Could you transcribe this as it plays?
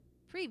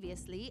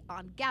Previously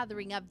on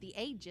Gathering of the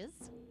Ages.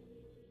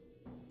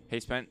 Hey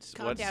Spence,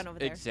 Calm what's down over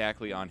there.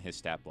 exactly on his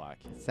stat block?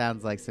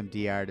 Sounds like some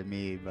DR to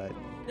me, but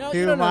No,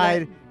 you don't know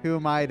that. who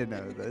am I to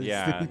know this?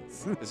 Yeah,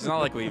 it's not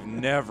like we've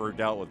never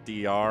dealt with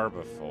DR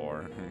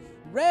before.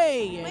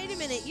 Ray! Wait a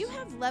minute, you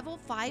have level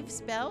 5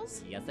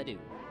 spells? Yes, I do.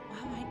 Wow,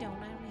 I don't.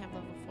 I only have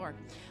level 4.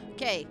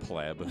 Okay.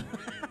 Pleb.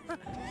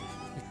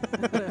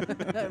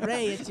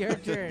 Ray, it's your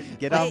turn.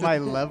 Get on Wait. my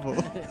level.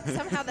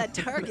 Somehow that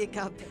target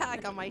got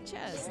back on my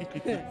chest.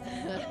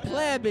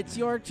 Pleb, it's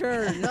your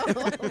turn. Oh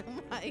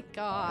my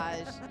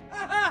gosh.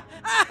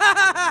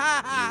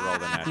 You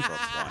rolled a natural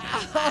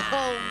 20.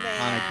 Oh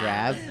man. On a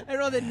grab. I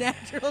rolled a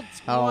natural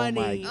 20. Oh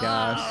my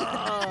gosh.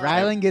 Oh.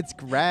 Rylan gets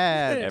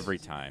grabbed. Every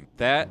time.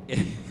 That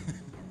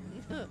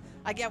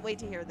I can't wait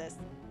to hear this.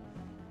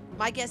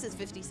 My guess is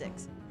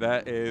 56.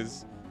 that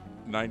is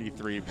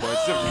 93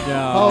 points of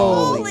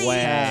Holy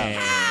way.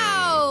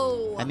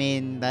 cow! I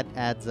mean, that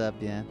adds up,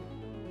 yeah.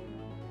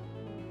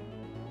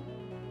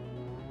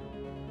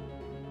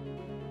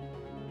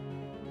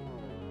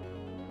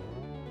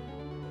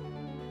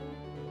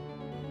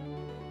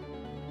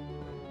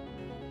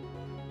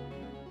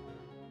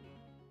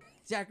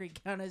 Zachary,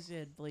 count us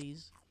in,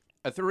 please.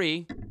 a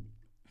 3.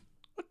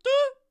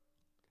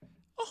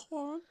 A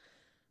 1.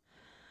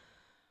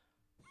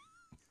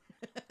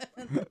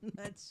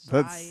 That's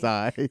Let's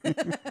sigh. At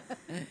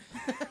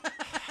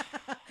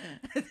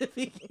the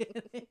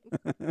beginning.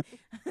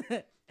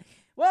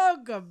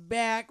 Welcome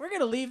back. We're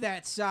going to leave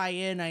that sigh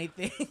in, I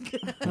think.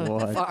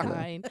 What the-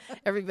 Fine.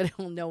 Everybody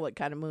will know what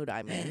kind of mood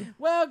I'm in.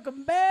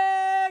 Welcome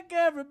back,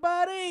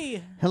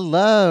 everybody.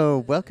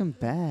 Hello, welcome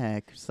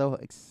back. So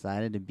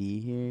excited to be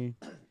here.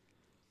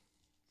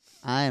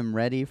 I am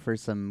ready for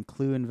some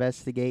clue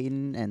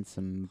investigating and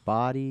some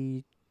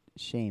body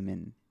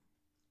shaming.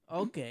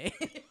 Okay.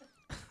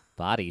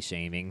 Body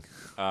shaming.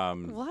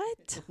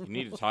 What? You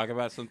need to talk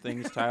about some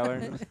things,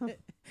 Tyler.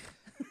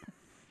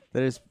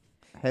 There's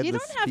headless You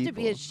don't have to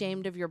be people.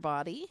 ashamed of your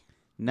body.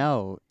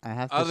 No, I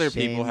have to Other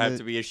people shame have the-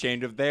 to be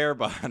ashamed of their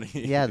bodies.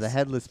 Yeah, the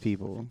headless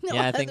people. No,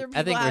 Yeah, I other think people we're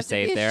have to be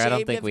safe there. I don't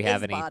ashamed think of we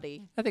have his any.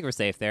 body. I think we're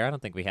safe there. I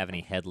don't think we have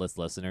any headless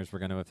listeners we're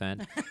going to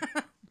offend.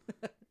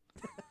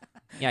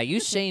 Yeah, you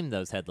shame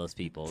those headless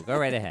people. Go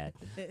right ahead.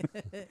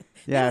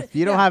 Yeah, if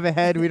you don't have a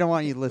head, we don't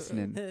want you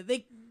listening.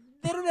 They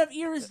don't have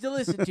ears to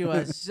listen to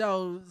us,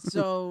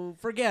 so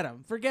forget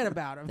them. Forget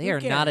about them. They are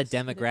not a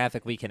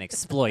demographic we can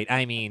exploit.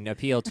 I mean,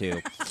 appeal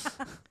to.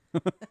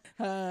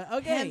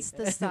 Okay. Hence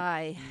the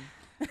sigh.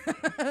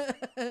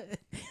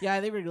 Yeah, I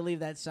think we're gonna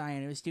leave that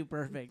sign. It was too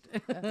perfect.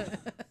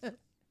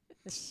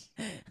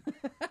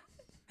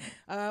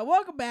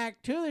 Welcome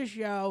back to the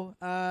show.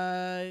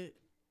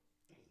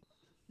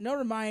 No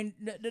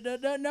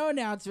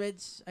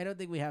announcements. I don't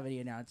think we have any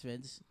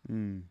announcements.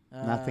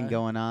 Nothing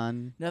going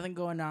on. Nothing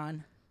going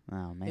on.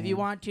 Oh man. If you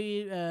want to,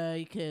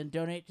 you can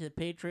donate to the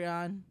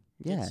Patreon.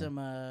 Yeah. Get some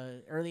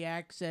early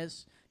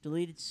access,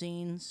 deleted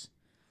scenes,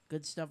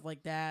 good stuff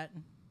like that.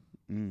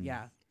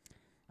 Yeah.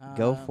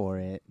 Go for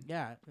it.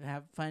 Yeah,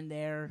 have fun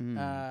there.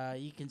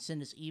 You can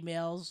send us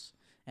emails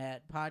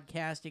at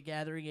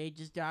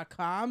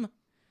podcast@gatheringages.com.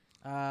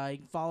 You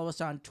can follow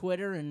us on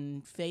Twitter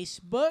and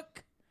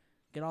Facebook.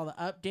 Get all the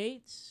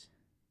updates.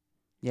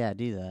 Yeah,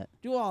 do that.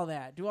 Do all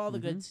that. Do all the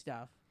good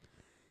stuff.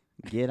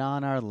 Get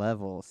on our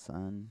level,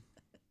 son.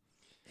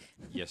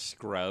 You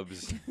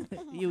scrubs.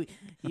 You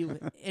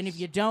and if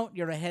you don't,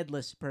 you're a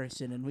headless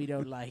person, and we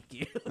don't like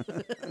you.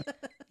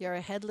 You're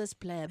a headless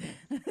pleb.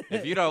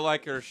 If you don't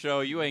like our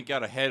show, you ain't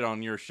got a head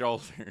on your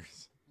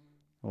shoulders.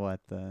 What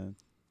the?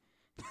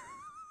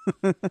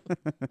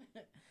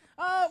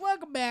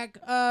 Welcome back.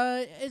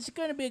 It's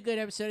going to be a good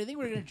episode. I think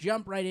we're going to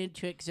jump right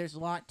into it because there's a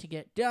lot to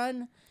get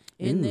done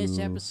in this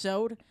Ooh.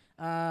 episode.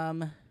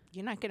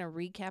 You're not going to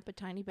recap a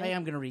tiny bit? I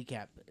am going to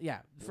recap.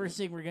 Yeah, first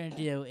thing we're going to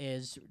do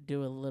is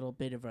do a little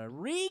bit of a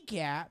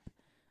recap.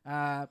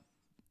 In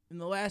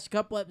the last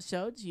couple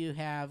episodes, you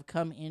have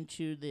come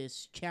into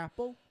this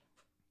chapel,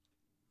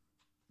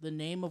 the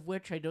name of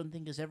which I don't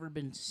think has ever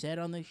been said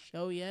on this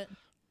show yet.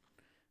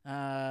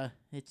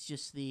 It's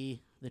just the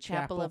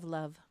Chapel of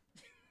Love.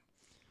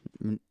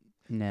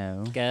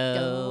 No.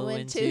 Go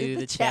into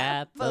the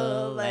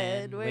chapel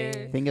and I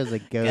we're think it was a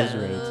Ghost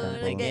Ray Gonna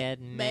temple.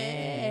 get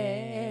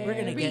married. We're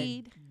going to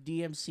Read.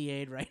 get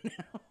DMCA'd right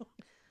now.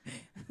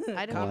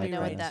 I don't even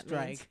know what Copyright that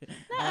strike. means.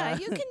 Nah,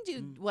 you can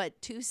do,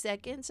 2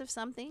 seconds of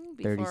something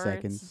before 30 it's-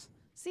 seconds.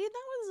 See,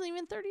 that wasn't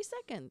even 30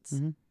 seconds.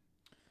 Mhm.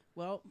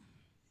 Well,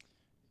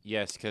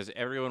 Yes, because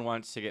everyone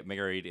wants to get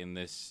married in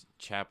this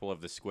chapel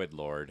of the Squid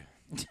Lord.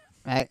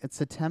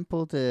 It's a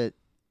temple to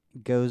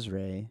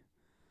Gozray.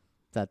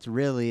 That's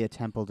really a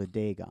temple to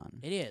Dagon.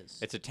 it is.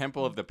 It's a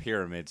temple of the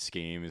pyramid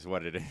scheme, is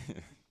what it is.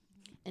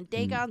 And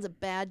Dagon's a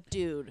bad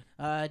dude.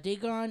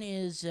 Dagon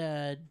is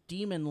a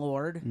demon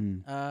lord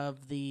Mm.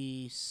 of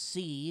the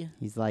sea.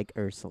 He's like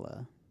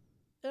Ursula.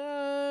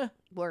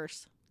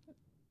 Worse.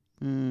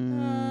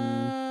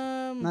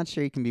 Not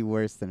sure he can be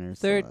worse than Ursula.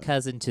 Third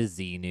cousin to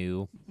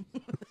Xenu.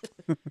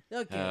 Okay,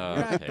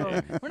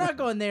 Okay. we're not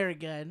going there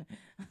again.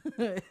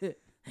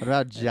 What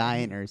about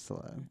giant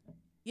Ursula?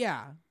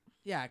 Yeah,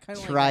 kind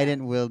of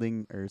Trident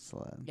wielding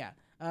Ursula. Yeah.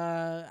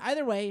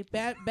 Either way,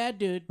 bad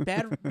dude,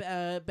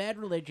 bad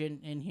religion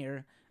in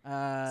here.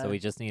 So we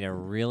just need a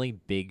really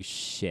big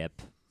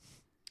ship.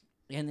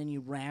 And then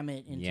you ram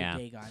it into Yeah.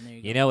 Dagon. There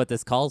you go. You know what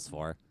this calls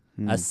for?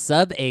 Hmm. A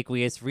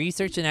subaqueous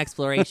research and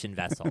exploration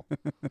vessel.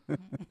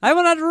 I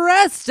will not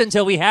rest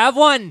until we have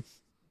one.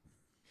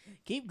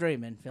 Keep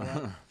dreaming,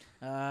 Philip.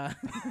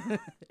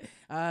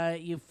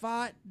 You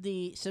fought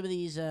some of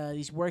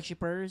these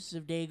worshippers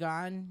of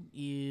Dagon.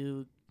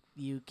 You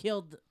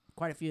killed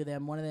quite a few of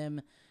them. One of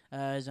them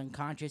is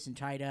unconscious and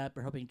tied up.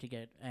 We're hoping to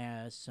get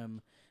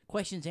some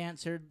questions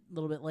answered a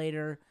little bit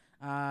later.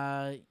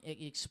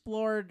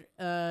 Explored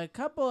a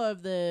couple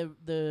of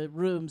the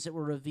rooms that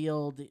were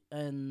revealed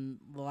in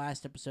the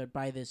last episode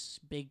by this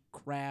big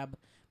crab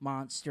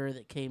monster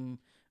that came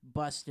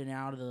busting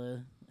out of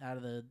the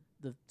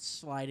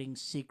sliding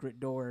secret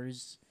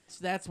doors. So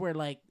that's where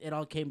like it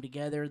all came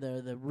together.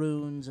 The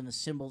runes and the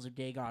symbols of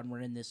Dagon were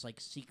in this like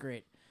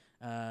secret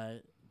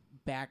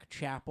back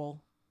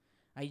chapel.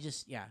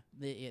 This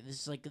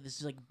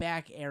is like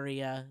back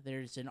area.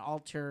 There's an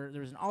altar.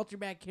 There was an altar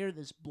back here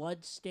that's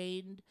blood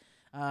stained.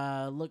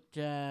 Looked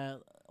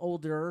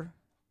older,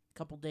 a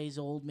couple days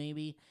old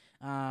maybe.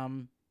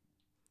 And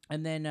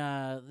then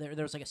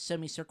there was like a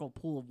semicircle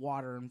pool of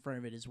water in front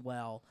of it as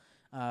well.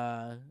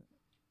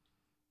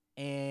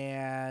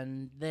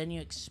 And then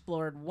you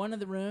explored one of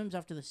the rooms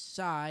off to the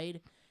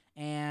side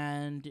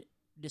and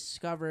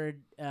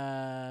discovered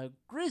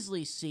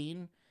Grizzly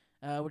Scene,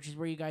 which is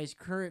where you guys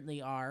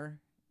currently are.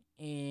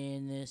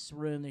 In this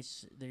room,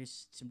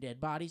 there's some dead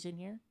bodies in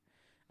here.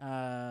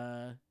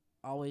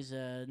 Always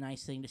a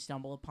nice thing to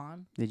stumble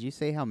upon. Did you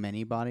say how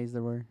many bodies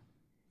there were?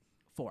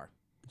 4.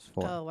 There's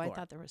 4. Oh, I 4.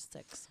 thought there were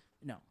 6.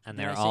 No. And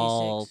Did they're I say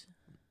all 6?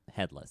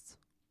 headless.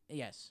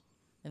 Yes.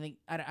 I think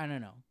I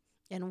don't know.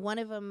 And one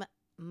of them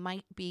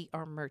might be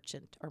our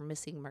merchant, our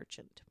missing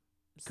merchant.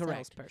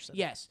 Correct. Salesperson.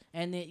 Yes,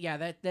 and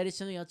that is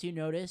something else you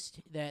noticed,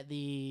 that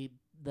the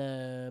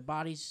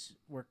bodies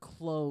were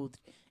clothed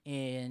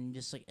in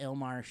just like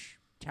Ilmarsh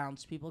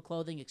townspeople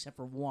clothing, except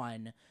for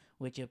one,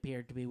 which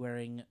appeared to be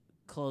wearing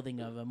clothing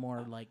of a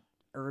more like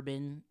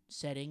urban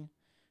setting.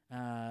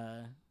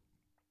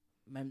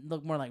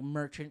 Look more like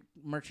merchant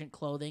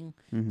clothing.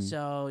 Mhm.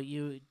 So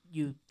you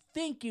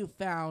think you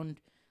found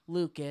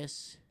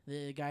Lucas,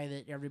 the guy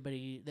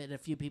that a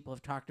few people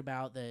have talked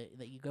about,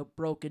 that you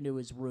broke into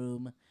his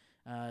room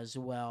as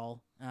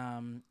well.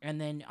 And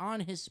then on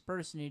his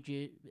personage,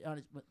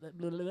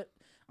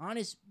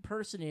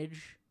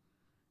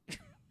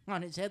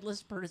 on his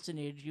headless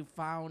personage, you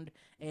found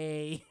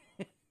a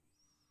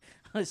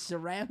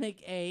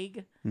ceramic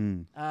egg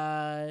Hmm.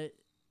 that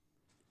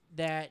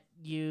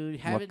you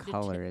haven't. What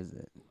color is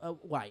it?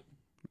 White.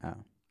 Oh,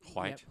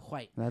 White. Yep,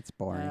 white. that's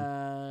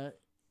boring.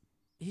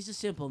 He's a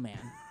simple man.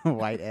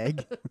 White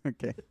egg.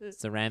 Okay.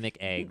 Ceramic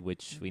egg,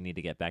 which we need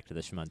to get back to the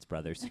Schmuntz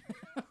brothers.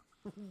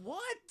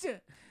 What? Ooh.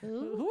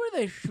 Who are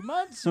the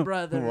Schmuntz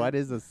brothers? What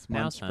is a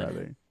Mouse Smunch hunt.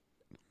 brother?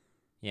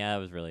 Yeah, that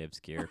was really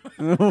obscure.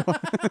 Oh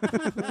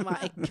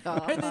my Are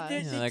god. the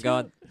They're two-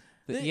 going.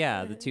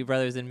 the- The two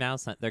brothers in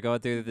Mouse Hunt. They're going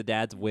through the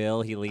dad's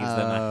will. He leaves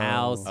them a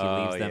house. He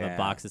Oh, leaves them a yeah.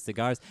 box of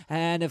cigars,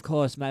 and of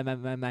course, my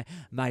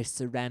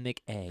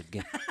ceramic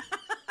egg.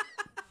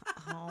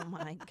 Oh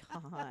my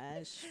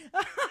gosh.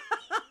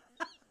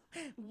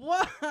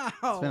 Wow.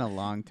 It's been a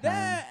long time.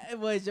 That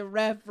was a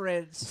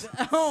reference.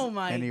 Oh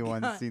my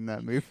Anyone god. seen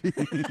that movie?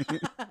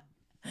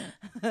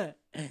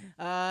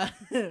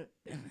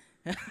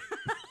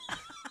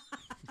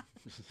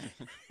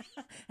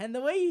 And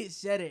the way you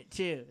said it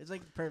too, it's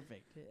like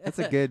perfect. That's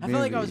a good I feel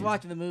like I was movie.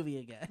 watching the movie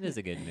again. It is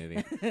a good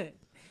movie.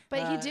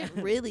 But you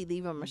didn't really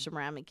leave him a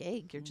ceramic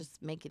egg. You're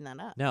just making that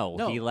up. No,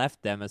 No. he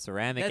left them a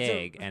ceramic That's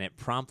a- egg, and it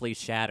promptly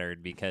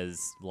shattered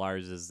because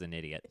Lars is an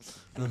idiot.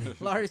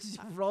 Lars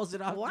rolls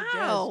it off Wow. the desk.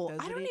 I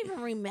doesn't don't he?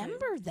 even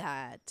remember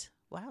that.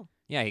 Wow.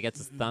 Yeah, he gets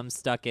his thumb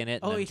stuck in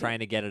it, and Oh, then yeah. trying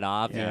to get it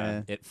off. Yeah.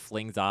 And it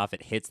flings off.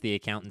 It hits the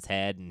accountant's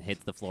head and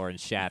hits the floor and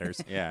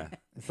shatters. Yeah.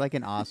 It's like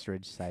an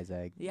ostrich size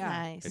egg. Yeah.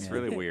 Nice. It's Yeah.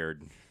 really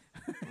weird.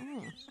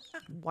 Mm.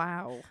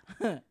 Wow.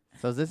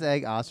 So is this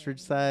egg ostrich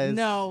size?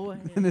 No.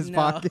 In his no.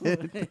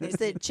 pocket. Is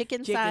it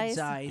chicken Chicken size?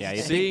 size? Yeah,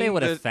 you See, think they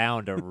would have the-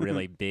 found a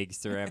really big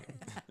ceramic?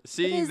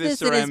 Seeing is this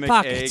this in his ceramic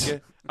pocket?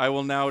 egg, I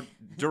will now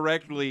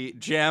directly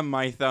jam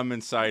my thumb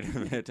inside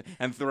of it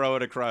and throw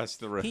it across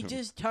the room. He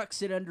just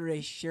tucks it under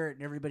his shirt,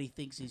 and everybody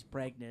thinks he's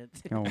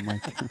pregnant. Oh my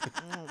god.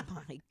 Oh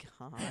my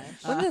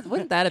gosh.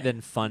 Wouldn't that have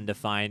been fun to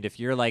find if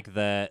you're like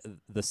the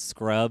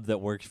scrub that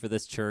works for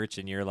this church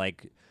and you're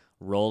like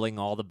rolling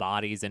all the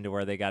bodies into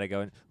where they got to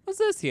go? And what's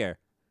this here?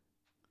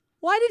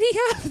 Why did he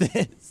have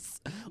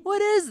this?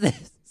 What is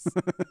this?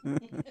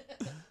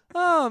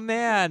 Oh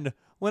man.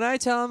 When I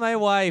tell my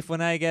wife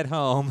when I get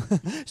home,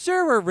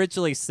 sure, we're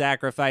ritually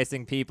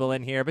sacrificing people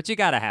in here, but you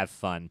gotta have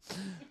fun.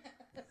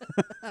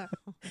 My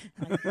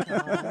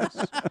gosh.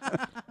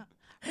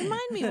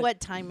 Remind me what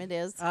time it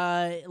is.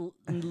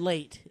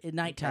 Late at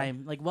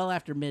nighttime, like well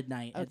after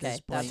midnight. At Okay,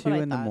 this that's point. what 2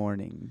 I in the thought.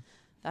 morning.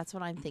 That's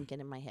what I'm thinking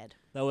in my head.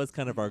 That was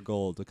kind of our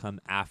goal, to come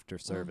after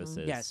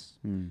services. Yes.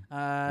 Hmm.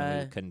 When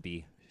we couldn't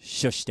be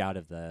shushed out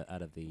of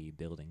the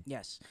building.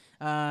 Yes.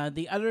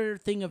 The other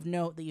thing of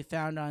note that you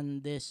found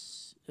on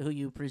this, who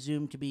you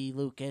presume to be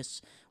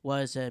Lucas,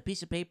 was a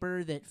piece of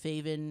paper that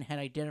Faven had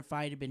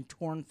identified had been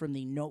torn from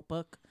the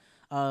notebook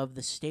of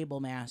the stable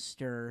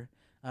master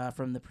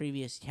from the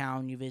previous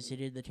town you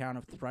visited, the town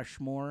of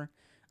Thrushmore.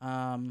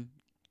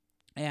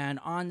 And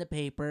on the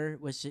paper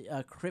was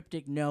a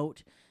cryptic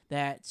note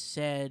that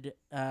said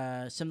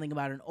something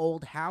about an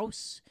old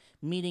house,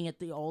 meeting at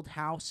the old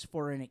house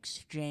for an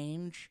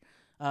exchange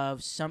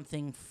of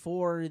something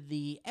for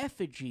the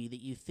effigy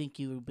that you think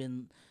you've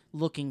been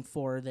looking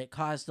for that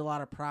caused a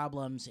lot of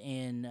problems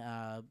in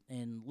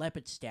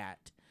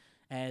Lepidstadt,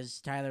 as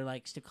Tyler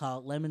likes to call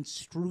it, lemon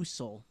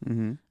streusel.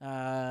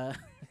 Mm-hmm.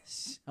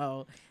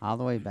 So All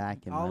the way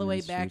back in all the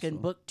way Lemon back in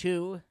Streusel. book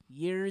 2,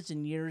 years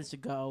and years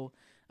ago.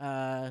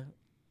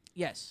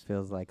 Yes,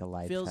 Feels like a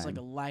lifetime. feels like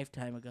a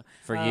lifetime ago.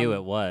 For you,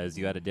 it was.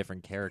 You had a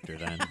different character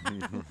then.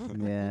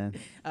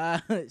 Yeah.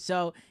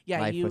 So yeah,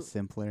 Life you was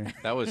simpler.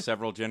 That was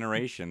several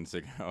generations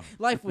ago.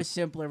 life was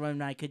simpler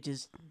when I could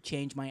just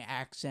change my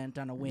accent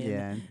on a whim.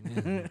 Yeah.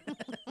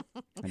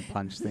 And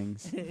punch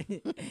things.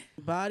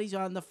 Body's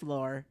on the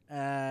floor,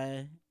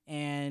 and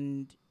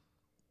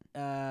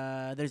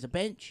there's a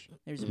bench.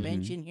 There's a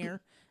bench in here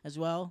as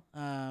well.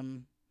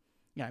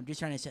 Yeah, I'm just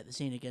trying to set the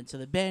scene again. So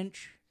the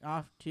bench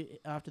off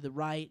to the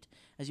right.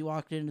 As you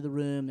walked into the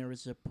room, there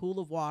was a pool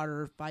of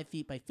water, 5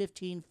 feet by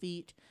 15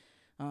 feet,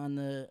 on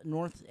the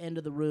north end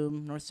of the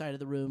room, north side of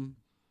the room,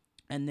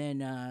 and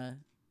then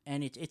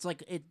and it's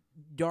like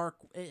dark.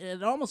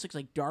 It almost looks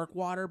like dark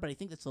water, but I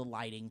think that's the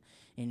lighting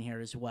in here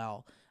as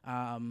well.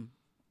 And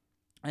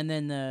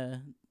then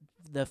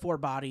the 4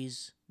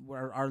 bodies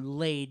are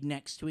laid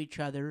next to each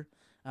other,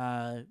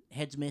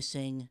 heads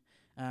missing.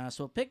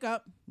 So pick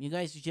up. You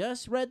guys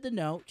just read the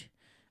note.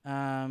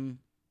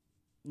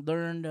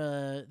 Learned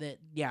that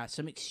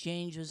some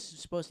exchange was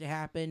supposed to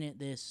happen at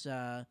this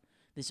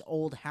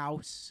old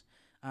house.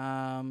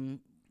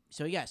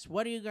 So yes,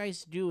 what are you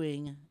guys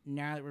doing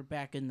now that we're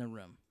back in the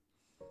room?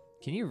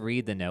 Can you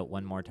read the note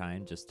one more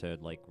time just to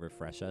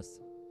refresh us?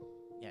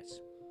 Yes.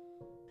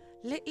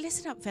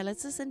 Listen up,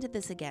 fellas. Listen to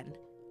this again.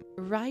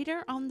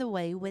 Rider on the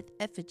way with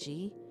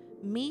effigy.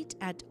 Meet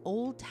at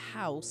old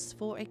house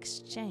for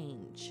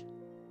exchange.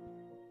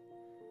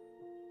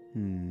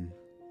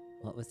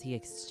 What was he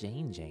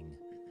exchanging?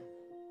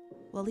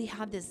 Well, he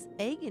had this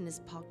egg in his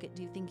pocket.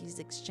 Do you think he's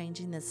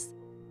exchanging this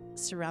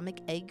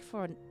ceramic egg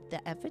for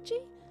the effigy?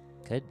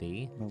 Could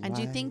be. But And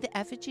do you why? think the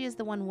effigy is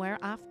the one we're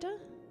after?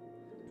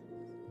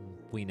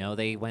 We know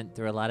they went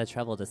through a lot of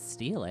trouble to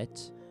steal it.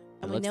 It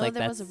And we looks know like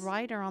there was that's a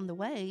rider on the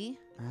way.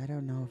 I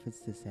don't know if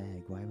it's this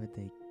egg. Why would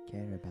they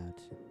care about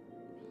it?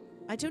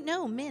 I don't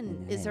know, Min.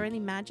 An Is there egg. any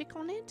magic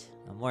on it?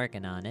 I'm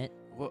working on it.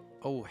 What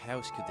old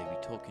house could they be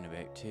talking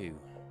about too?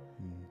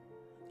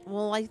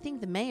 Well, I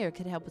think the mayor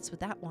could help us with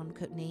that one,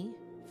 couldn't he?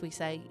 If we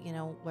say,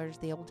 where's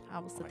the old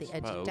house at I the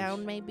edge of suppose.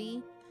 town,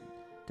 maybe?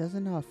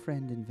 Doesn't our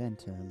friend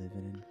Inventor live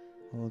in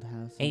an old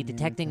house? Hey, in the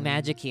detecting town?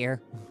 magic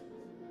here.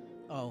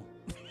 Oh.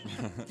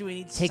 Do we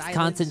need Takes silence?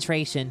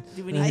 concentration.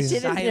 Do we need I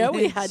didn't know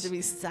we had silence? to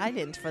be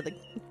silent for the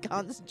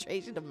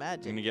concentration of I'm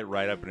magic. gonna get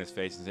right up in his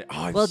face and say,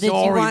 "Oh, I'm Well, did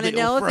sorry, you want to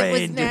little know if it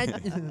was friend."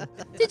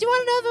 Did you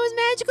want to know if it was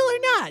magical or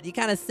not? You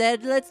kind of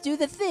said, "Let's do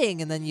the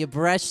thing," and then you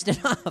brushed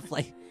it off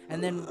like.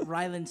 And then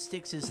Ryland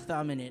sticks his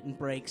thumb in it and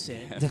breaks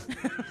it.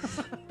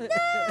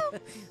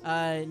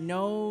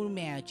 No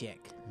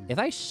magic. If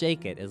I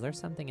shake it, is there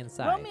something Roll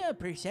inside? me a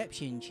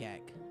perception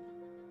check.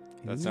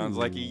 That sounds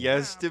like a Ooh.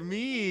 yes to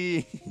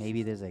me.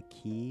 Maybe there's a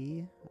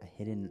key, a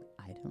hidden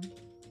item.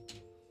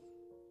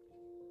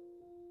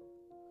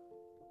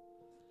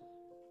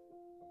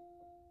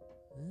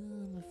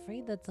 I'm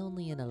afraid that's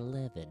only an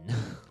 11.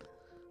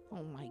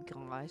 Oh my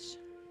gosh.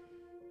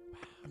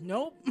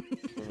 Nope.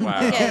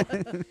 Wow. Okay.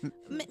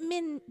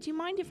 Min, do you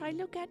mind if I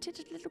look at it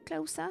a little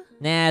closer?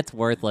 Nah, it's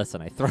worthless,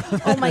 and I throw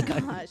it. Oh my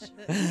gosh.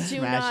 Do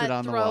Smash it not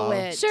on the throw wall.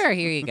 it. Sure,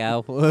 here you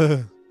go.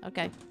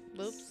 Okay.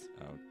 Whoops.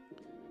 Oh.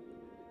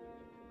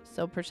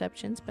 So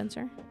perception,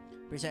 Spencer?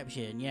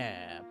 Perception,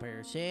 yeah.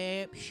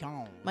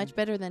 Perception. Much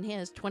better than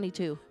his.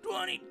 22.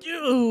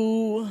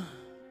 22.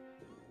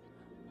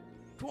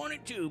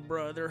 22,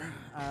 brother.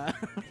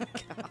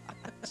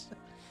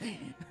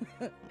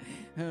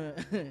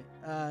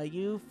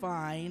 You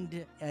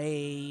find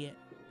a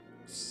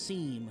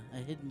seam, a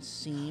hidden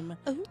seam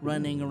Ooh.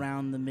 running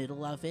around the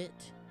middle of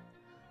it.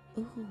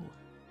 Ooh.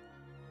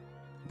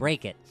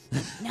 Break it.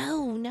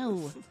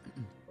 No.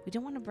 We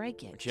don't want to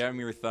break it. Jam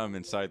your thumb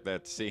inside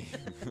that seam.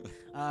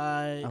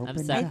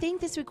 Open sorry. I it up.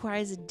 think this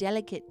requires a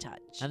delicate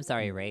touch. I'm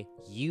sorry, Ray.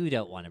 You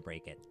don't want to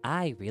break it.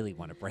 I really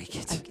want to break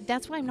it.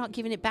 That's why I'm not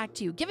giving it back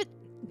to you. Give it.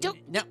 Don't.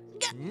 No.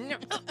 No.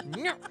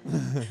 No.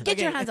 Get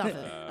your hands off it.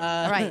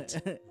 All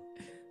right.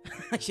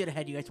 I should have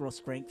had you guys roll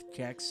strength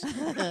checks.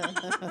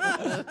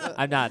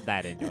 I'm not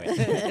that into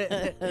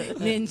it.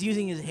 Min's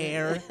using his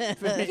hair Give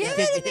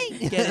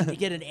it to me.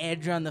 get an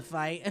edge on the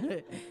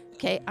fight.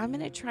 Okay, I'm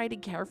gonna try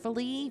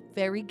to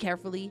very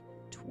carefully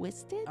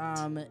twist it.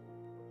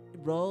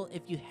 Roll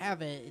if you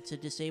have it. It's a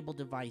disable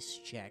device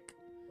check.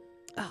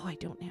 Oh, I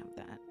don't have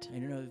that. I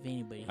don't know if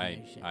anybody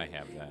has it. I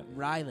have that.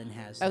 Rylan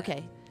has that.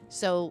 Okay,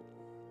 so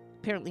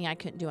apparently I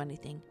couldn't do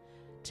anything.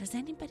 Does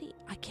anybody?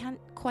 I can't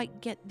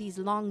quite get these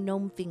long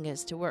gnome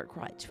fingers to work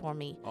right for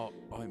me. Oh,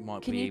 I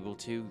might Can be you- able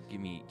to. Give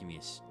me a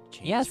chance.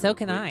 Yeah, so real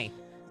can quick. I.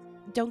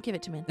 Don't give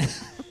it to me.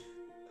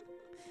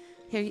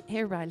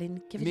 Here,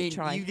 Rylan, give it a Min,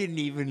 try. you didn't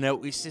even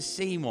notice the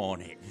seam on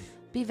it.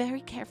 Be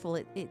very careful.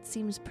 It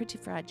seems pretty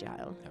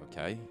fragile.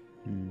 Okay.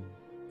 Hmm.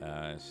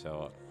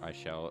 So I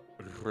shall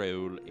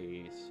roll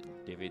a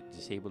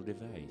disabled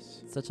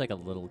device. Such like a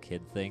little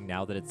kid thing.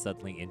 Now that it's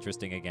suddenly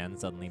interesting again,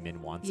 suddenly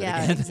Min wants it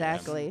Yeah, again.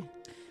 exactly.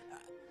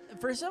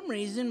 For some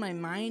reason, my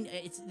mind,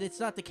 it's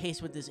not the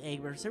case with this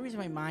egg, but for some reason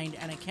my mind,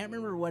 and I can't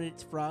remember what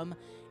it's from,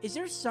 is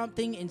there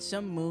something in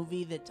some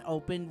movie that's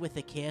opened with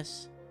a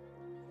kiss?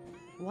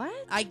 What?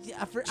 I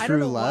don't True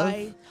know Love?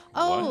 why.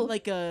 Oh,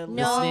 Like a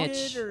No. lizard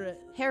Snitch. or a,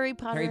 Harry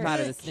Potter. Harry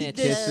Potter the snitch.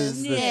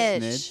 Kisses the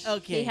snitch.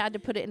 Okay. He had to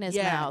put it in his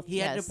yeah, mouth. he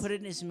had yes. to put it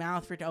in his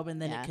mouth for it to open,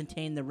 then Yeah. it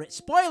contained the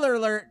spoiler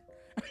alert!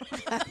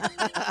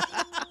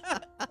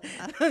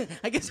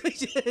 I guess we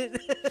should.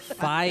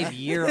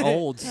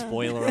 5-year-old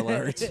spoiler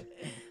alert.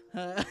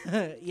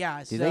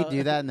 Yeah, Do they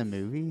do that in the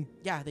movie?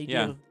 Yeah, they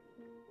Yeah. do.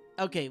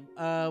 Okay,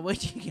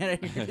 what'd you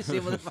get on your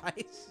disabled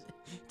device?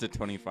 It's a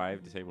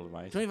 25 disabled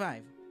device.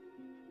 25.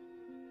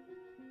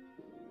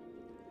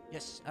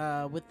 Yes,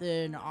 with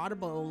an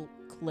audible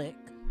click,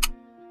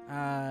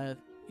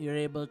 you're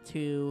able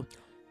to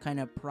kind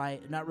of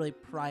not really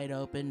pry it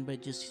open,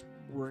 but just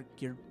work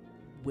your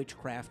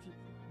witchcraft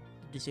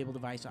disabled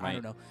device. I My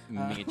don't know.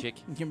 Magic.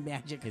 Your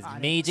magic His on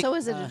it. magic. So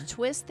is it Uh, a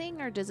twist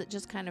thing, or does it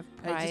just kind of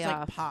It pry just off?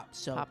 like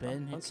pops Pop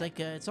open. off, It's okay. like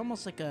it's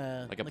almost like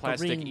a Like a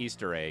plastic ring.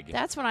 Easter egg.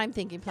 That's what I'm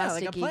thinking. Yeah,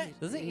 like a Plastic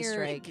Doesn't Easter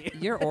your egg.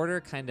 your order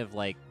kind of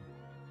like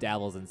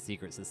dabbles in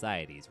secret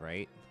societies,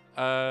 right?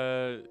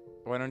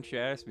 Why don't you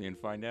ask me and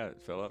find out,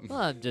 Philip?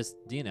 Well, just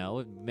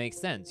it makes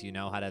sense. You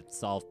know how to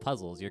solve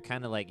puzzles. You're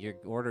kind of like your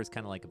order's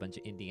kind of like a bunch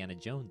of Indiana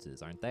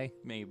Joneses, aren't they?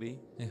 Maybe.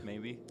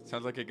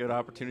 Sounds like a good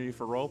opportunity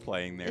for role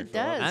playing there. It Philip.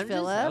 does, I'm just-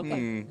 Philip.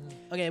 okay.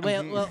 Okay,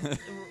 well,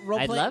 role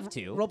I'd play, love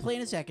to. Role play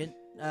in a second.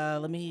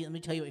 Let me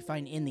tell you what you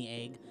find in the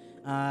egg.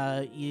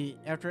 You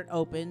after it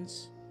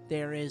opens,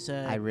 there is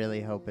a. I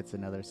really hope it's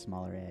another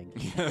smaller egg.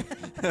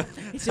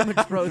 It's a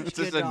Matryoshka It's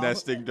just a doll.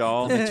 nesting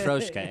doll.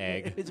 Matryoshka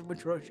egg. It's a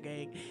Matryoshka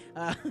egg.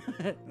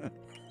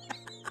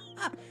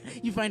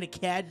 You find a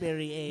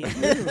Cadbury egg.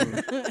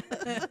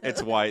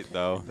 It's white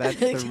though. That's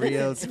the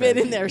real. It's been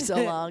in treasure. there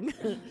so long.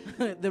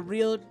 the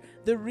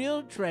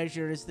real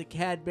treasure is the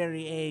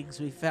Cadbury eggs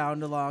we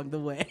found along the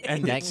way.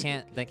 And that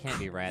can't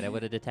be right. I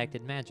would have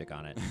detected magic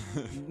on it.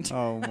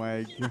 Oh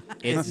my god.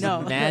 It's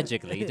No.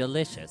 magically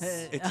delicious.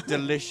 It's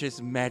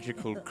delicious,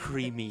 magical,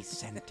 creamy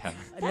Santa.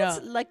 That's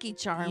No, Lucky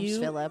Charms, you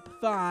Philip.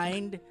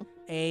 find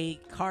a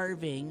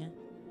carving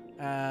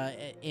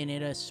in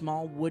it, a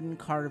small wooden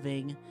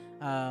carving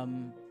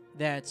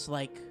that's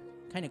like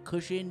kind of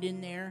cushioned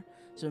in there.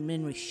 So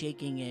Min was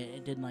shaking it;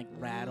 it didn't like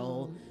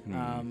rattle.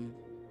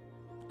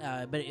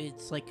 But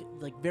it's like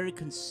very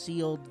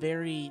concealed,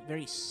 very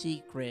very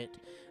secret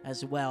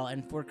as well,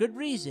 and for good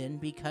reason,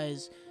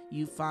 because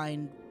you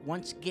find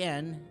once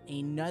again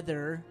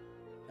another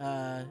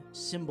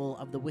symbol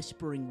of the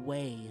Whispering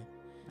Way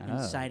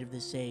inside of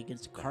this egg.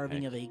 It's a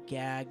carving of a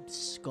gagged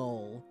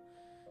skull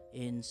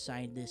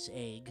inside this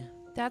egg.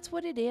 That's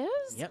what it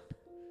is? Yep.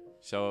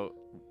 So,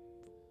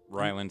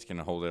 Ryland's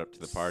gonna hold it up to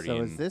the party. So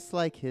and is this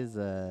like his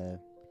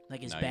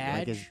Like his No, you don't. badge.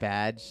 like his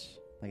badge,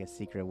 like a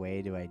secret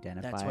way to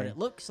identify? That's what it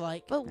looks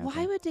like. But why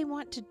Okay. would they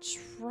want to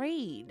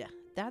trade?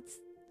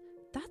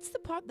 That's the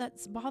part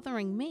that's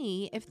bothering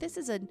me. If this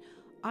is an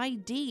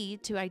ID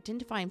to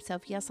identify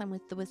himself, yes, I'm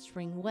with the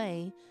Whispering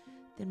Way,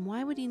 then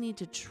why would he need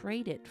to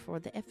trade it for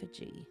the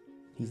effigy?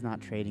 He's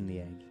not trading the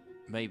egg.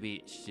 Maybe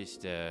it's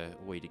just a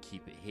way to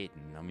keep it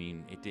hidden. I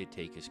mean, it did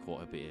take us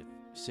quite a bit of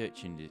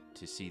searching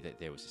to see that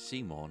there was a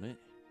seam on it.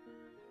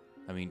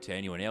 I mean, to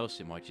anyone else,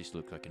 it might just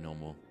look like a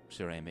normal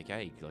ceramic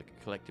egg, like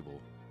a collectible.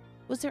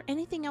 Was there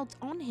anything else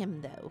on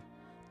him, though,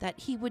 that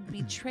he would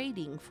be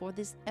trading for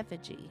this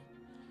effigy?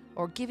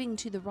 Or giving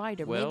to the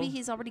rider? Well- Maybe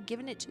he's already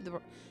given it to the...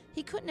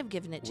 He couldn't have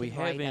given it to We the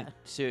rider. haven't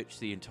searched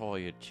the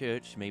entire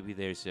church. Maybe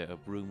there's a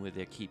room where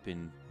they're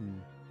keeping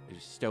Hmm.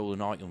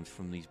 stolen items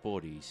from these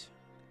bodies.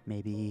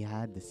 Maybe he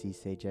had the sea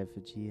sage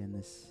effigy, and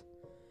this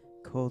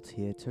cult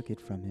here took it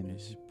from him.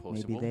 It's Maybe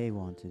possible. they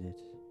wanted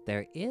it.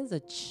 There is a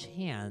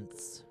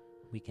chance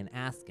we can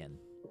ask him.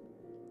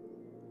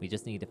 We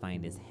just need to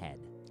find his head.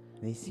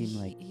 They seem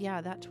like Yeah,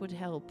 that would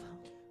help.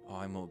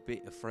 I'm a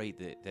bit afraid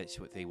that that's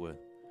what they were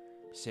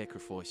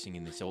sacrificing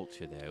in this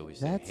altar, though, is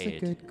that's their a head.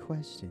 good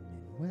question,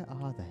 Min. Where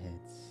are the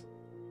heads?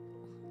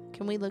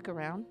 Can we look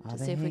around Are to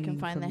they see if we can hanging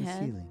find the from head?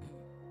 ceiling?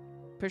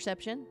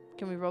 Perception?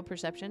 Can we roll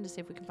perception to see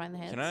if we can find the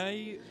heads? Can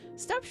I?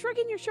 Stop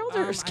shrugging your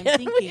shoulders. I'm Can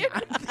thinking. we-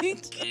 I'm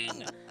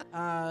thinking.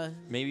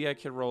 Maybe I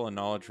could roll a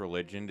knowledge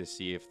religion to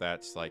see if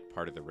that's like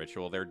part of the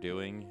ritual they're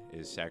doing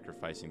is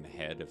sacrificing the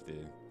head of the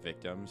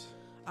victims.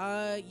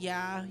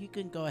 Yeah, you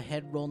can go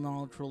ahead, roll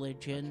knowledge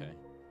religion.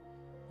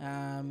 Okay.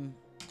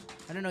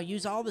 I don't know.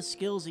 Use all the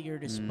skills at your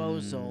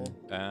disposal.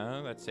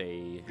 That's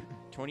a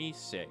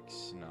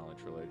 26 knowledge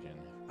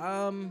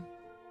religion.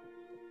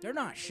 They're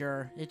not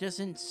sure. It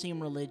doesn't seem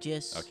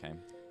religious. Okay.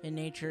 In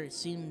nature, it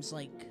seems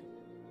like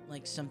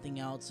something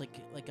else.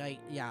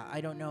 I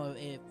don't know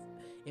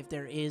if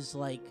there is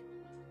like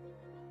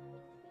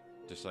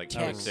Just like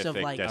Text of,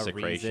 specific like, a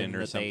desecration reason or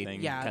that they-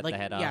 something. yeah cut like the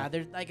head yeah off.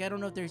 there's like I don't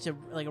know if there's a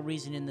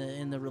reason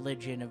in the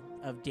religion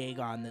of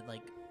Dagon that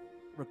like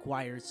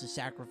requires the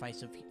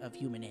sacrifice of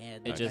human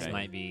heads. It just Okay.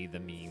 might be the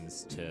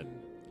means to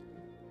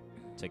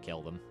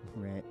kill them.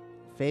 Right.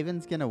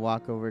 Faven's gonna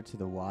walk over to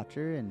the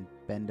water and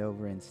bend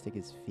over and stick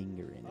his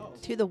finger in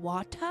it. To the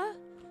water?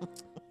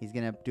 He's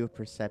gonna do a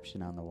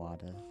perception on the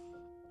water.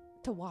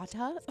 To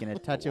water? He's gonna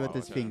touch it with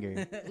his Water.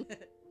 finger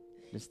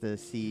just to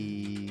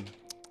see.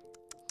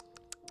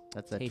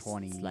 That's a Tastes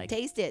 20. like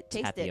Taste it.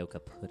 Taste tapioca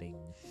pudding.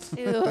 it.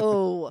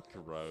 Ew.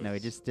 Gross. No, he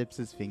just dips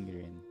his finger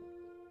in.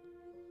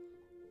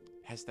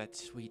 has that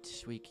sweet,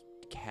 sweet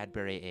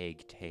Cadbury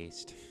egg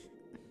taste.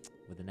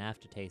 With an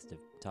aftertaste of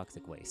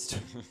toxic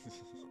waste.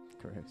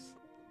 Gross.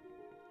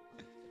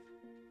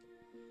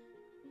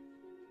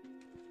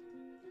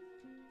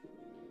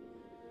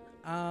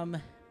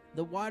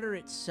 The water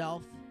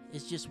itself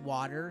is just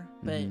water,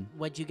 but Mhm.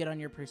 what'd you get on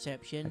your A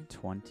perception?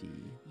 20.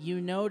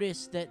 You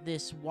notice that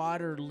this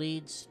water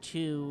leads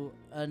to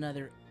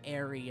another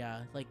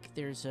area. Like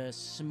there's a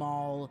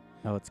small.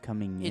 Oh, it's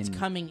coming It's in.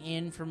 coming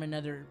in from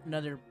another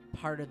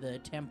part of the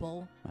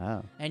temple,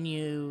 Oh. and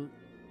you.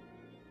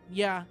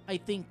 Yeah, I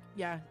think.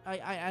 Yeah,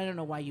 I don't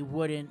know why you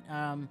wouldn't.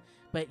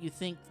 But you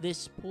think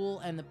this pool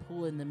and the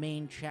pool in the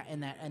main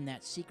and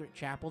that secret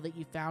chapel that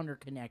you found are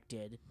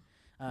connected.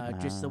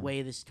 Just the Ah.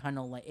 way this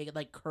tunnel it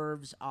like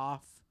curves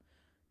off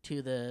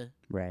to the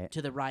Right.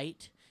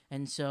 right,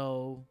 and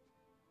so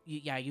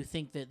you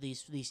think that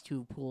these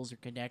two pools are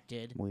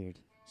connected. Weird.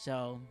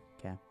 So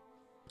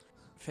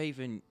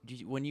Faven,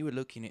 when you were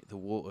looking at the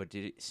water,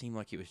 did it seem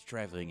like it was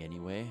traveling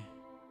anywhere?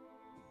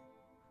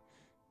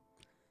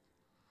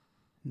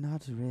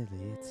 Not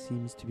really. It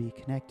seems to be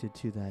connected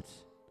to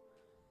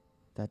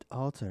that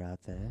altar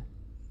out there.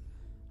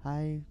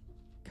 I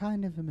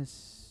kind of am if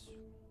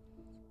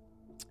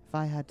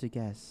I had to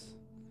guess,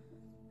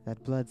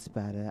 that blood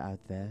spatter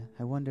out there,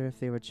 I wonder if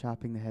they were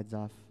chopping the heads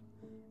off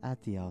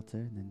at the altar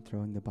and then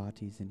throwing the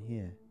bodies in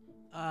here.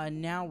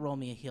 now roll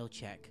me a heal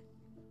check.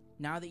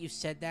 Now that you've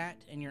said that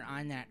and you're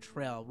on that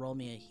trail, roll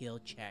me a heal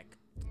check.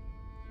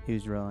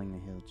 Who's rolling the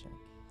hill check?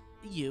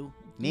 You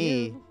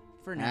Me.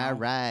 for now. All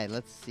right.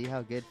 Let's see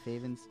how good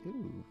Faven's.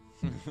 Ooh.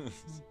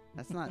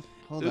 That's not.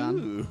 Hold on.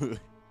 Ooh.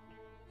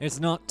 It's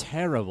not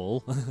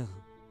terrible.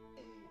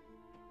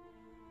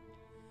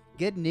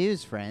 Good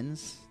news,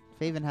 friends.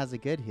 Faven has a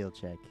good heal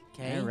check.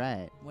 'Kay. All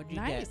right. What'd you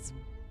Nice.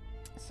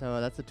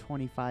 So that's a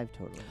 25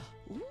 total.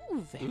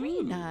 Ooh, very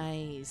Ooh.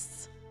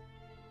 nice.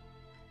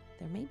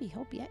 There may be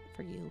hope yet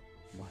for you.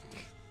 What?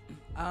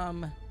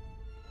 get?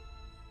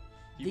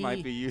 You The-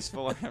 might be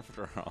useful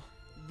after all.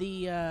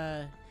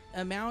 The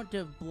amount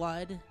of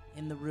blood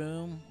in the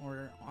room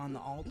or on the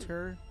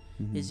altar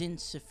is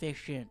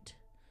insufficient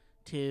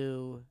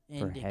to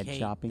For head indicate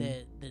chopping?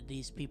 that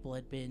these people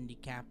had been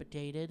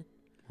decapitated.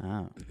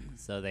 Oh,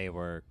 So they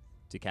were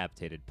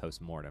decapitated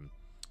post-mortem.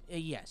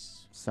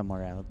 Yes.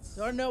 somewhere else.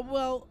 Or no,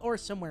 well, or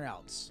somewhere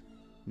else.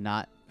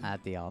 Not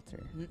at the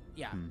altar.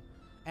 Yeah. Hmm.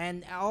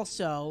 And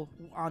also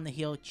on the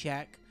heal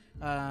check,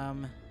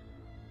 yeah,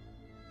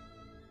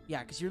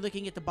 because you're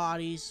looking at the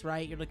bodies,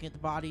 right? You're looking at the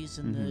bodies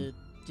and the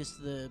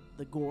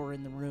gore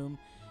in the room,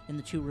 in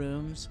the two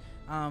rooms.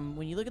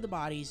 When you look at the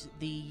bodies,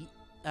 the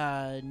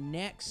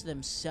necks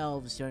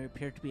themselves don't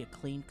appear to be a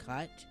clean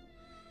cut.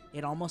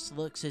 It almost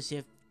looks as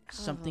if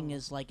something Oh.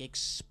 is like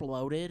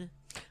exploded.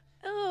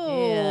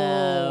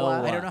 Oh.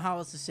 I don't know how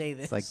else to say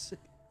this. like-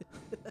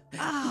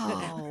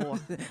 Oh.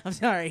 I'm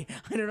sorry.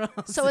 I don't know. How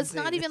else So to it's say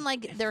not this. even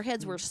like their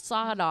heads were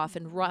sawed off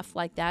and rough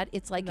like that.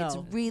 It's like it's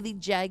No. really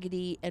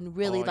jaggedy and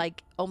really I-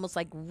 like almost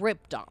like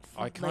ripped off.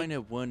 I Like- kind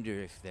of wonder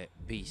if that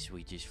beast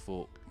we just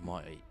fought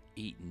might have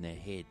eaten their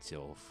heads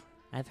off.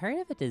 I've heard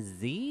of a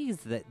disease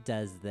that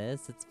does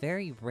this. It's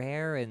very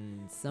rare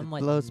and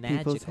somewhat blows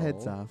magical. people's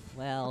heads off.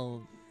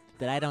 Well,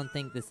 but I don't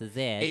think this is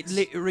it. It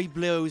literally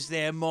blows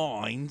their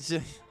minds.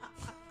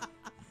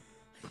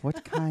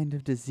 What kind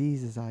of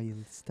diseases are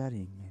you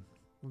studying?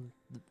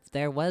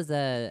 There was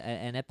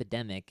an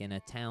epidemic in a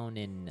town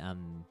in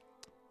An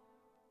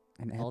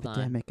Hold on.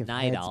 epidemic of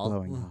heads Nidal.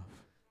 blowing off.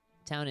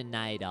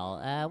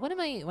 Nidal.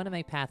 One of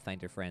my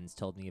Pathfinder friends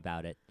told me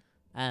about it.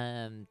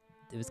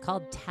 It was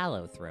called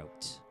tallow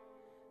throat.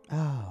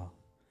 Oh,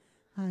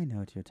 I know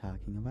what you're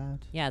talking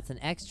about. Yeah, it's an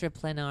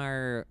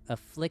extraplanar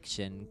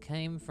affliction.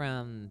 Came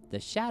from the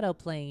shadow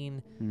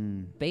plane.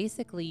 Hmm.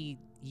 Basically,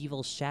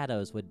 evil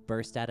shadows would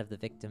burst out of the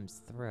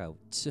victim's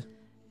throat.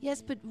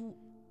 Yes, but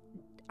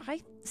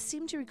I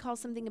seem to recall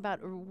something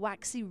about a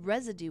waxy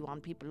residue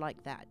on people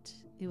like that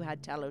who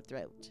had tallow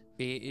throat.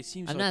 It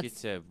seems I'm like not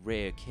it's a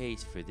rare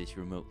case for this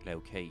remote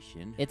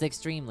location. It's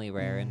extremely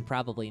rare and Mm.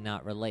 probably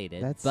not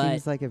related. That but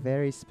seems like a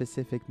very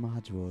specific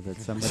module that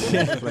somebody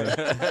has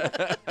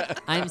played.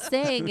 I'm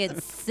saying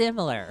it's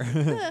similar.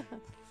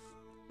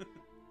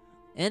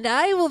 And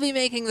I will be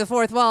making the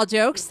fourth wall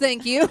jokes,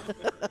 thank you.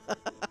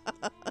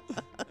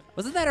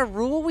 Wasn't that a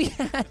rule we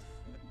had?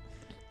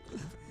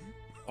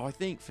 I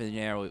think for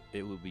now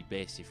it would be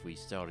best if we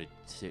started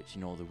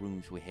searching all the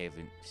rooms we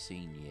haven't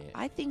seen yet.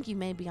 I think you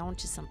may be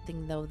onto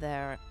something, though,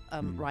 there,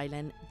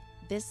 Rylan.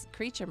 This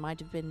creature might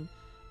have been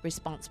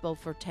responsible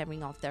for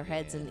tearing off their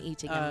heads and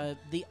eating them.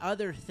 The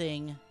other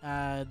thing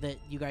that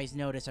you guys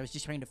notice, I was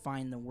just trying to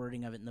find the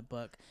wording of it in the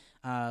book,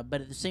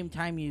 but at the same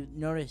time you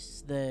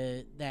notice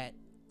that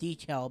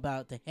detail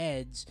about the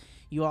heads,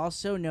 you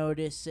also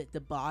notice that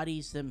the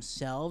bodies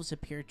themselves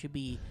appear to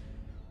be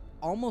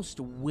almost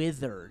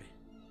withered.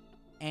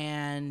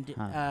 And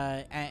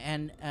Huh.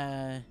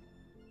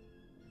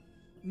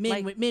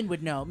 men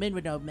would know.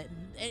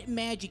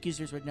 Magic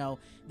users would know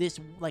this.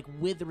 Like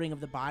withering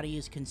of the body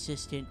is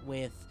consistent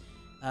with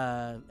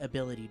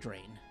ability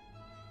drain.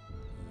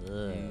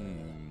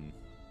 Mm.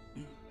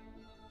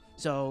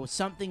 So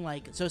something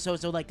like so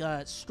like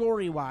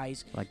story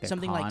wise, Like their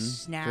something like con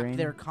snap drain?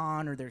 their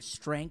con or their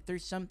strength or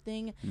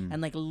something, Mm.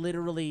 and like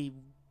literally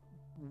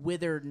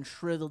withered and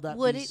shriveled up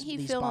Wouldn't these, he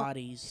these feel-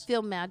 bodies.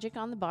 Feel magic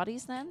on the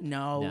bodies then?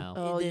 No, No.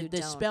 Oh, the you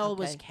don't. spell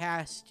was Okay.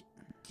 cast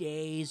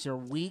days or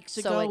weeks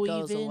So ago. it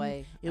goes even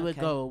away. it would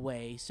Okay. go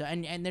away. So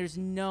and there's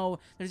no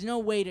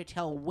way to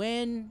tell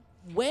when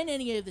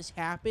any of this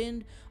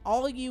happened.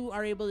 All you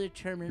are able to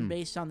determine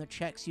based on the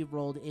checks you've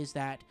rolled is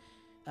that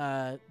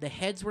the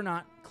heads were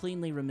not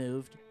cleanly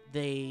removed.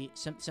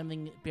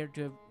 Something appeared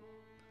to have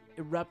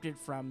erupted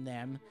from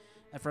them,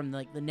 from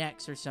like the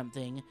necks or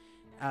something.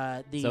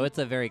 So it's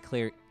a very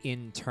clear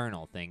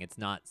internal thing. It's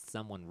not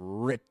someone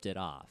ripped it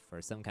off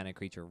or some kind of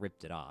creature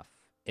ripped it off.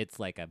 It's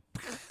like a.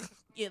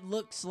 It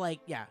looks like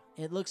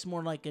it looks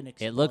more like an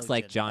explosion. It looks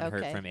like John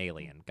Hurt Okay. from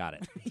Alien. Got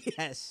it.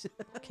 Yes.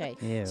 Okay.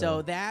 Ew.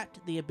 So that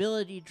the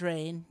ability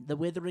drain, the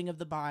withering of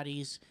the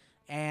bodies,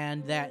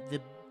 and that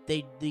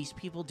these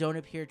people don't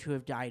appear to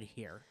have died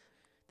here.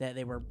 That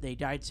they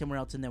died somewhere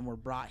else and then were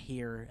brought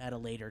here at a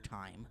later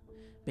time,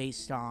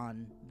 based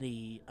on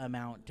the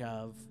amount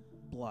of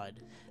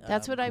blood.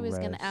 That's what I was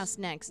going to Gross. ask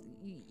next.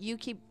 You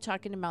keep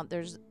talking about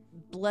there's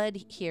blood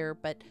here,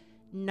 but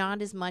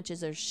not as much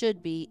as there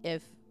should be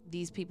if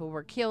these people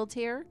were killed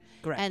here.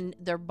 Correct. And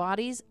their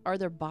bodies, are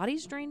their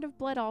bodies drained of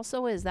blood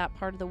also? Is that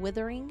part of the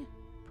withering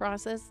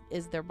process?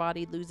 Is their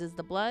body loses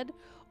the blood?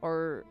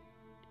 Or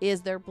is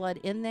there blood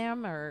in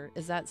them? Or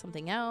is that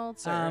something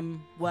else? Or?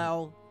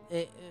 Well,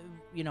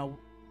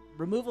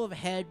 removal of a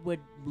head would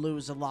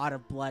lose a lot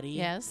of bloody.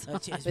 Yes, I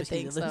would especially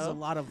think lose so. a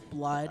lot of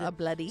blood. A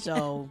bloody.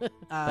 So, But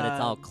it's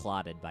all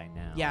clotted by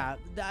now. Yeah,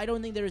 I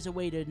don't think there's a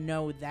way to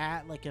know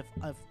that, like if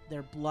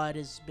their blood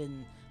has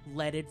been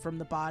leaded from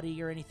the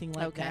body or anything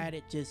like Okay. that.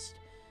 It just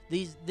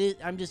these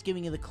I'm just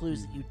giving you the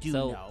clues that you do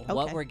So know.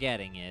 what Okay. we're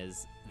getting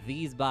is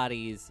these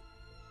bodies.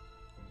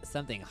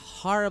 Something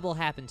horrible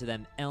happened to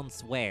them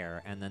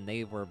elsewhere, and then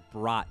they were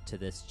brought to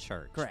this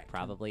church. Correct.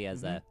 Probably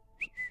as a.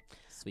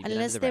 Sweep it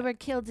Unless under the they rug. were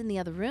killed in the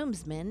other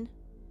rooms, Min.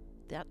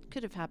 That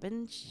could have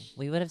happened.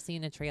 We would have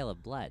seen a trail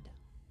of blood.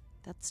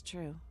 That's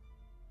true.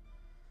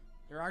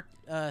 There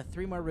are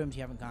 3 more rooms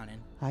you haven't gone in.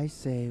 I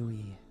say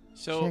we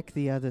So, check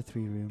the other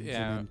 3 rooms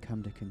yeah. and then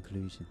come to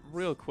conclusion.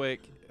 real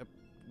quick,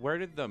 where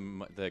did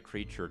the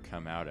creature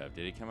come out of?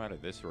 Did it come out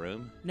of this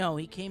room? No,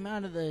 he came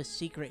out of the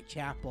secret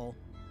chapel,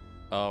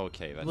 Oh,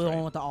 okay, that's the one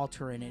right. with the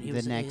altar in it. He The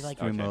was next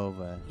like, room Okay.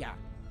 over, yeah.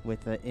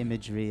 with the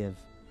imagery of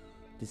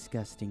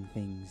disgusting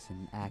things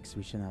and acts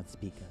we should not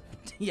speak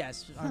of.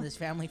 Yes, on this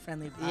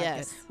family-friendly podcast,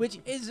 Yes. which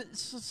is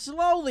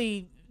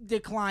slowly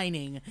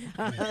declining.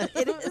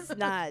 It is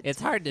not. It's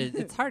hard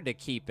to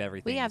keep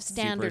everything we have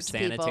standards, super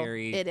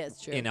sanitary people. It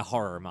is true. in a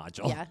horror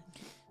module. Yeah.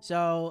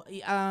 So,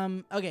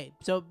 okay.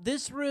 So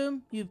this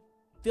room, you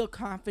feel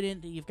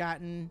confident that you've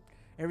gotten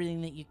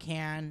everything that you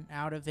can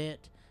out of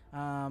it.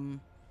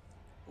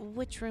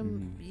 Which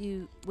room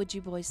would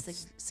you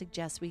boys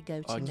suggest we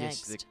go to I guess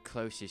next? the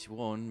closest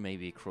one,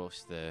 maybe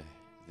across the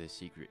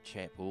secret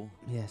chapel.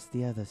 Yes,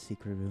 the other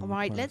secret room. All of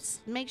right, course. let's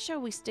make sure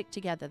we stick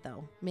together,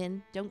 though.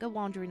 Min, don't go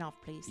wandering off,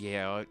 please.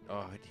 Yeah, I'd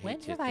When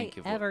hate to have I think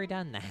of ever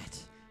done that?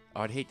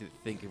 I'd hate to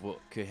think of what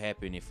could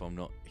happen if I'm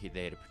not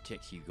there to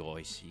protect you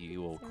guys.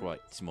 You all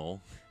quite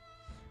small.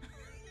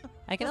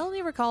 I can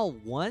only recall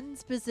one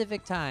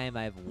specific time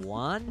I've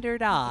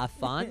wandered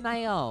off on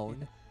my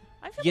own.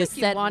 I feel You like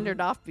you said-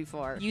 wandered off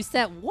before. You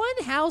set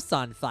one house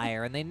on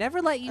fire and they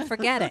never let you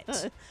forget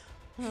it.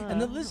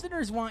 and the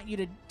listeners want you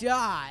to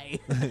die.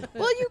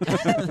 Well, you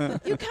kind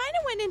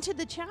of went into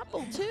the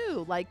chapel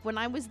too. Like when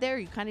I was there,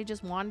 you kind of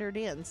just wandered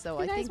in. So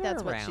You I guys think were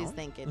that's what she's around.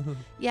 thinking.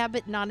 Yeah,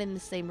 but not in the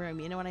same room.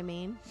 You know what I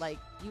mean? Like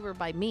you were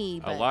by me,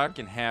 A but lot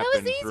can happen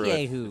through easy,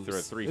 a, Yahoo's.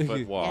 through a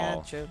 3-foot wall.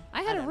 yeah, true.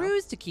 I had a don't know.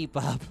 ruse to keep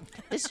up.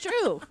 It's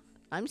true.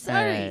 I'm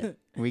sorry. Alright,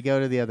 we go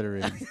to the other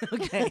room.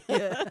 Okay.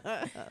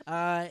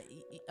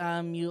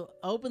 You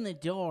open the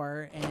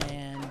door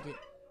and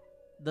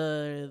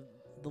the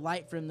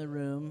light from the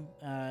room.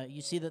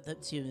 You see that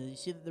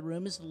the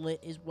room is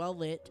well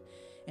lit,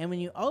 and when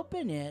you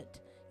open it,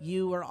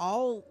 you are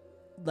all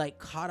like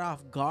caught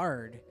off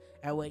guard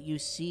at what you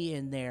see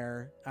in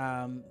there,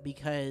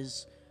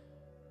 because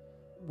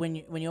when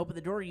you open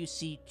the door, you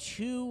see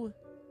two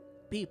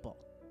people,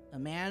 a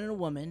man and a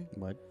woman.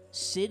 What?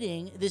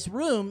 Sitting, this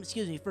room,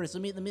 excuse me, first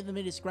let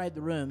me describe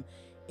the room,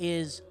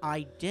 is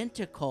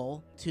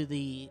identical to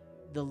the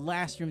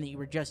last room that you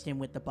were just in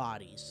with the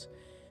bodies.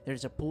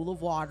 There's a pool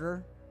of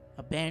water,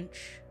 a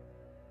bench,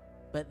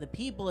 but the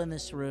people in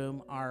this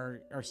room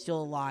are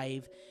still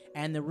alive,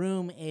 and the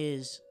room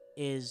is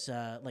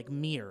like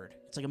mirrored.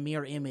 It's like a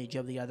mirror image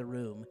of the other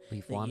room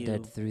We've that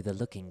wandered you- through the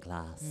looking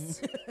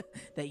glass.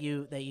 that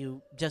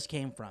you just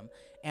came from.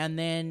 And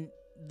then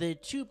the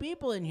two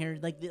people in here,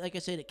 like I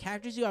said, it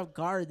catches you off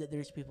guard that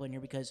there's people in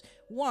here because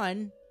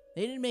one,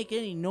 they didn't make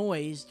any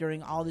noise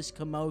during all this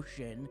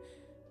commotion.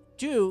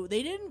 Two,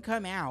 they didn't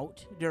come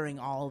out during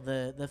all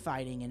the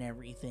fighting and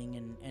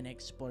everything and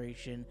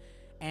exploration.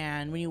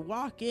 And when you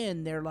walk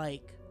in, they're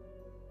like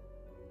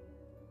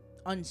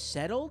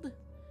unsettled.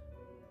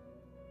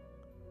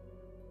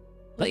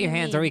 Put your do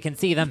you hands where mean? we can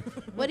see them.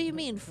 What do you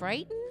mean,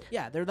 frightened?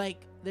 Yeah,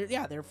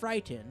 they're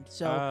frightened.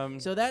 So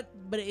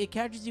but it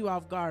catches you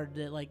off guard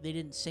that like they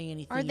didn't say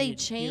anything. Are you they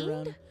didn't hear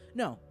 'em. chained?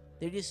 No,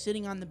 they're just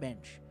sitting on the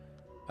bench.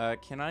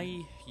 Can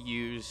I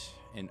use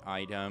an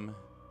item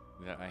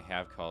that I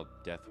have called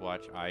Death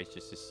Watch Eyes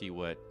just to see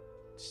what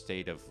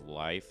state of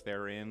life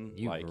they're in?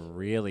 You like,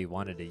 really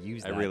wanted to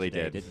use I that really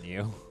today, did. didn't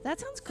you? That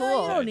sounds No, you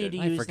cool. don't I need to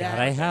did. use I forgot that.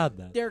 I had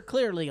that. They're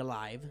clearly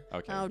alive.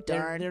 okay. Oh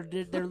They're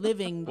darn. they're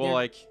living. well,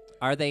 like,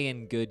 Are they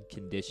in good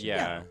condition?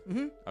 yeah.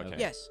 hmm Okay.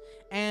 Yes,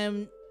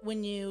 and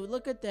when you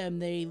look at them,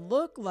 they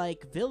look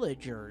like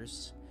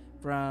villagers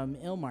from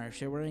Ilmarsh.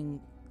 They're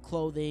wearing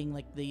clothing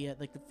like the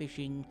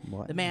fishing.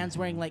 What? The man's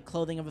wearing like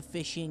clothing of a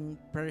fishing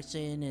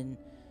person,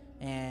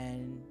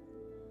 and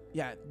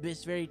yeah,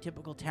 this very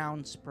typical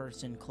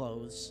townsperson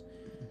clothes.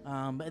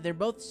 But they're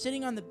both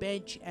sitting on the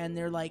bench and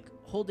they're like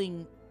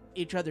holding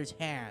each other's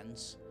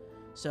hands.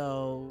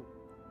 So,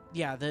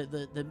 yeah,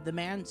 the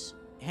man's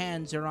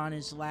hands are on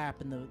his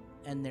lap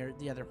and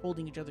they're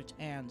holding each other's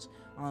hands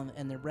on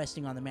and they're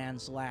resting on the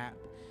man's lap.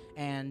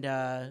 And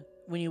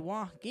when you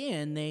walk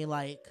in, they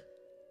like.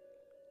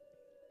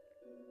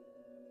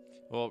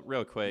 Well,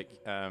 real quick.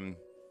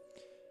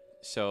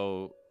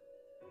 So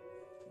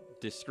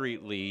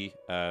discreetly,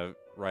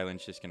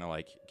 Ryland's just gonna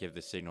like give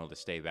the signal to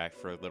stay back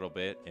for a little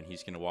bit, and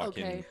he's gonna walk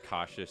in Okay.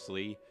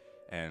 cautiously.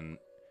 And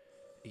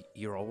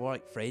you're all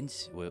right,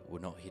 friends. We're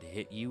not here to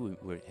hit you.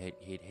 We're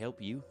here to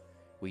help you.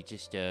 We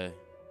just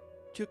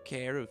took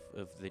care of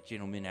the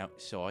gentleman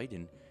outside,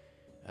 and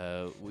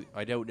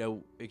I don't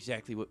know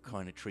exactly what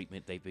kind of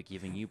treatment they've been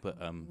giving you, but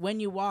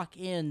When you walk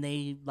in,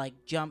 they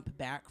like jump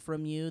back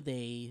from you.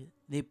 They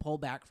pull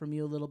back from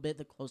you a little bit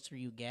the closer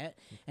you get,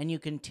 and you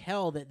can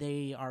tell that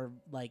they are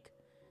like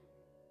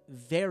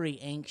very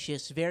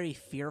anxious, very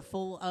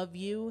fearful of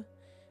you.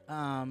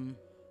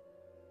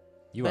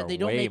 You But are they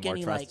don't way make more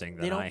any trusting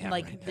they than don't I am.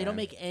 like right they don't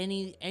there. make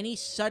any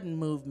sudden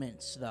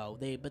movements though.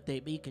 But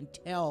you can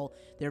tell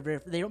they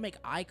don't make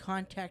eye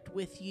contact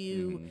with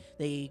you. Mhm.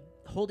 They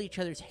hold each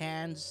other's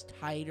hands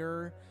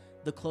tighter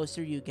the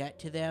closer you get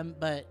to them.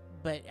 But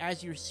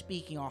as you're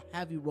speaking, I'll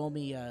have you roll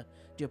me a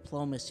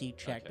diplomacy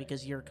check Okay.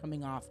 because you're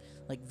coming off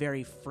like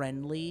very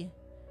friendly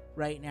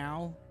right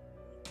now.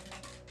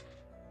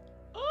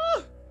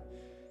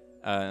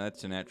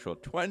 that's a natural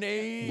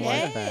 20.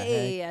 What the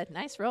Yay!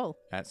 Nice roll.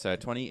 That's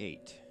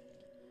 28.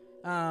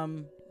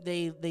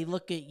 They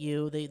look at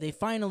you. They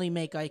finally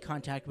make eye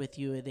contact with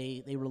you.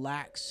 They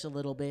relax a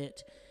little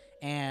bit,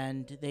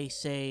 and they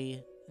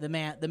say the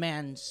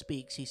man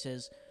speaks. He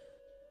says,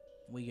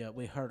 "We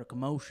heard a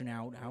commotion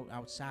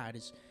outside.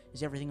 Is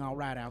everything all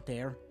right out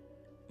there?"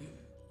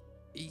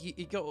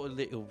 It got a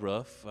little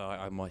rough,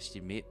 I must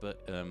admit,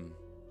 but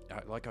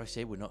like I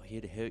said, we're not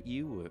here to hurt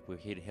you. We're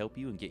here to help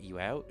you and get you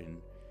out,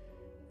 and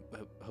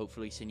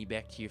hopefully send you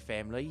back to your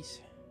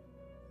families.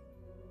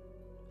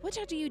 What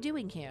are you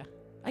doing here?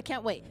 I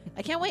can't wait.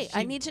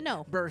 I need to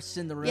know. Bursts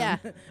in the room. Yeah.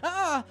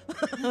 Ah!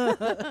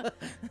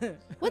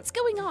 What's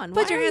going on?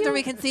 Put Why your are hands where you-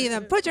 we can see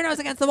them. Put your nose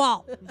against the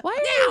wall. Why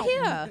are you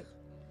here?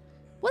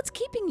 What's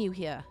keeping you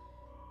here?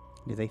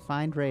 Do they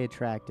find Ray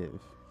attractive?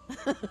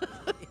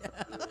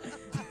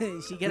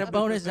 She get a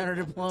bonus on her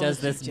diplomacy. Does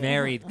this check.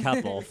 married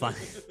couple find?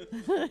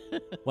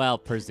 Well,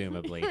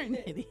 presumably. You're an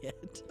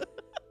idiot.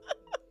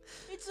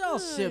 It's all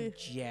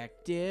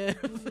subjective.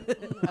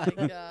 Oh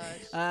my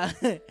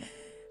gosh.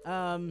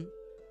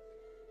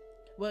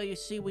 Well, you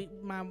see,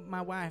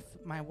 my wife,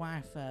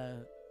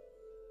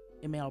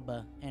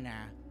 Imelba, and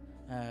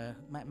I.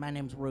 My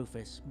name's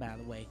Rufus, by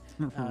the way.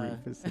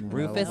 Rufus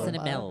and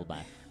Imelba.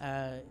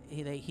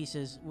 He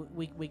says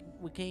we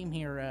came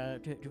here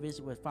to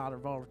visit with Father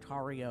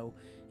Voltario,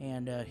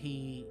 and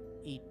he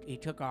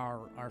took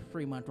our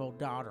 3-month-old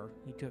daughter.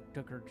 He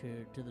took her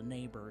to the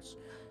neighbors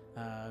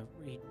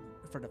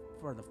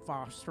for the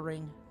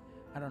fostering.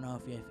 I don't know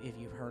if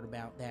you've heard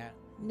about that.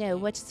 No,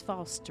 what's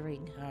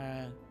fostering?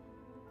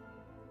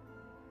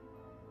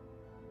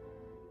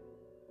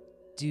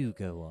 Do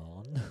go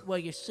on. Well,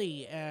 you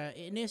see,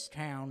 in this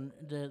town,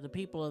 the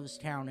people of this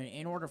town,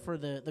 in order for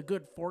the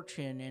good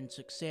fortune and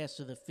success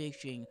of the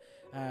fishing,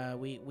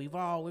 we've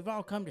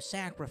all come to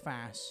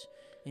sacrifice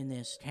in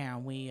this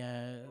town.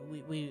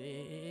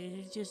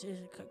 It's just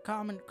it's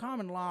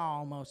common law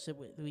almost that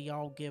we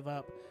all give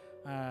up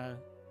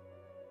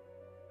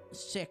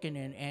second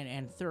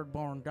and third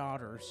born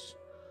daughters.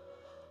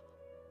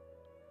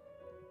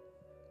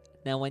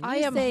 Now, when you I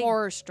am say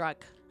horror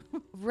struck.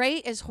 Ray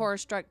is horror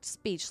struck,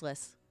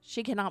 speechless.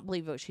 She cannot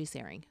believe what she's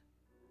hearing.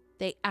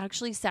 They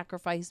actually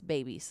sacrifice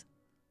babies.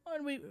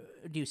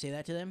 Do you say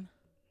that to them?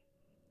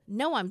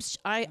 No,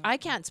 I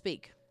can't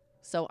speak,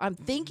 so I'm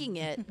thinking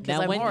it because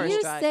now I'm when horror you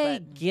struck. say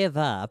but give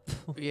up,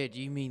 Yeah,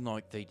 do you mean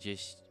like they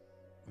just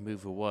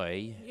move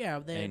away? Yeah,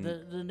 And-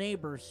 the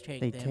neighbors take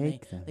They them.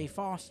 take them. They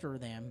foster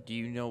them. Do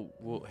you know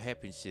what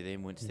happens to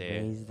them once They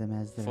they're raise them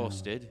as their own.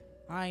 fostered?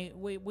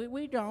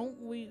 We don't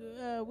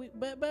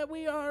but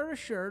we are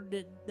assured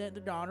that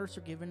the daughters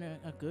are given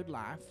a good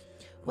life.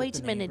 with wait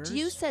the a minute. You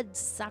neighbors. said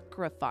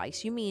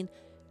sacrifice. You mean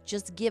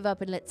just give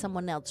up and let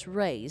someone else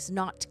raise,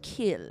 not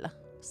kill.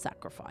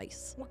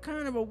 Sacrifice. What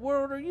kind of a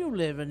world are you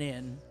living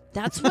in?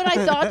 That's what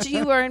I thought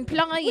you were We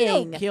don't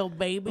implying. kill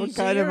babies. What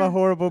kind of here. a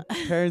horrible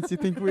parents you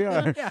think we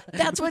are? Yeah.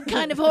 That's what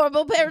kind of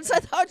horrible parents I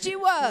thought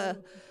you were.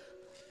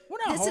 We're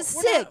not This is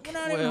we're not- sick. We're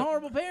not even Well-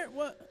 horrible parents.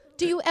 What?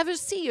 Do you ever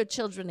see your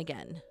children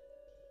again?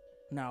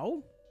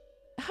 No.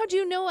 How do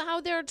you know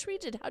how they're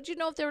treated? How do you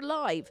know if they're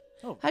alive?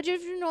 Oh. How do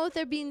you know if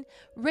they're being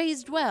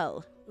raised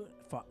well?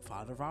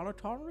 Father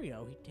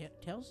Voltario, he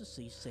tells us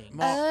these things.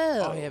 Mark,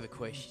 Oh. I have a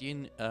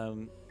question.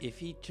 If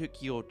he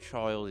took your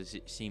child, as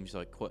it seems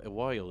like quite a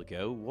while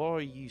ago, why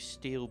are you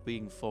still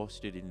being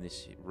fostered in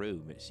this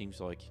room? It seems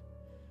like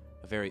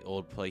a very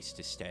odd place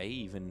to stay,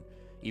 even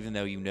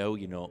though you know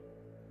your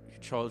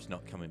child's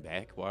not coming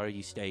back. Why are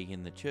you staying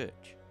in the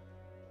church?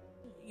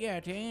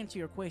 Yeah, to answer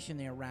your question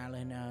there,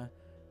 Rylan,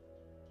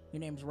 your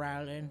name's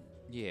Rylan.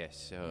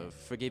 Yes,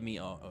 forgive me.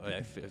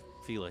 I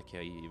feel like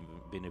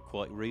I've been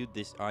quite rude.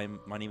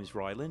 My name is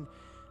Rylan.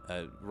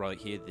 Right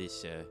here,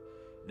 this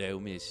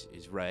gnome is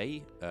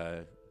Ray.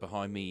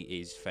 Behind me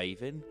is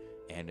Faven,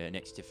 and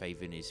next to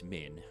Faven is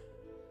Min.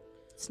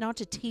 It's not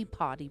a tea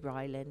party,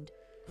 Ryland.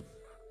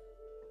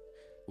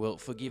 Well,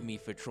 forgive me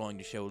for trying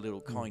to show a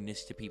little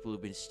kindness to people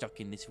who've been stuck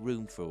in this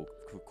room for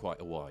quite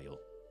a while.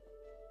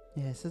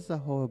 Yes, this is a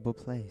horrible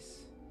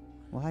place.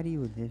 Why do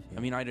you live here? I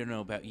mean, I don't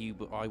know about you,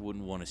 but I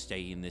wouldn't want to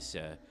stay in this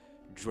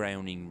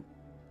drowning,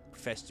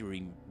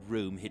 festering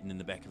room hidden in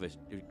the back of a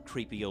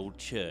creepy old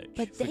church.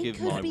 But they Forgive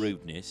could my be-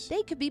 rudeness.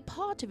 They could be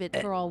part of it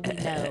for all we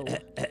know.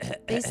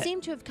 They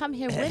seem to have come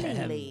here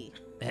willingly.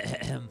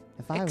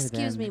 if I were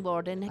Excuse them, me,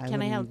 Warden. Can I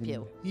wouldn't help even-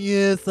 you?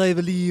 yes, I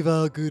believe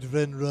our good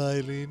friend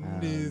Rylan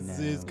Oh,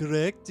 is no.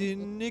 correct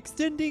in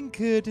extending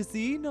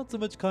courtesy, not so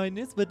much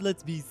kindness, but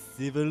let's be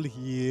civil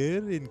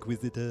here,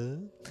 Inquisitor.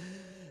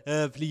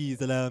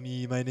 Please allow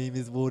me. My name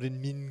is Warden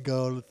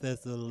Mingal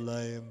Thessel.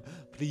 I am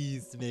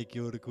pleased to make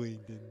your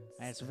acquaintance.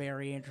 That's a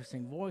very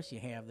interesting voice you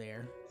have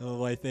there. Oh,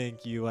 why,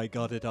 thank you. I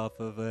got it off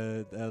of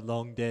a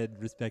long dead,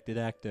 respected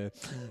actor.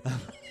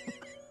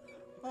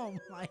 Oh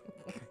my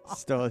God.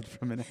 stole it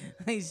from an.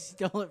 I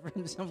stole it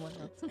from someone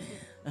else.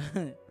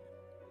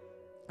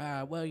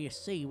 Well, you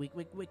see, we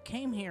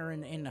came here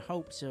in the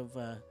hopes of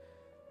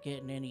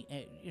getting any,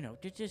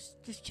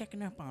 just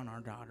checking up on our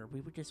daughter.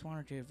 We just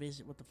wanted to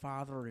visit with the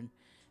father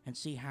and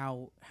see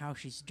how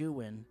she's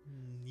doing.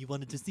 You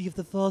wanted to see if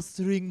the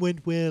fostering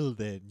went well,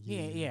 then?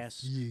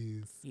 Yes.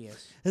 Yes.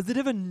 Yes. Has it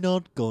ever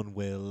not gone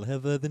well?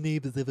 Have the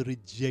neighbors ever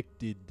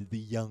rejected the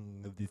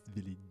young of this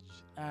village?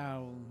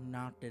 Oh,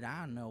 not that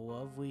I know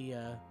of.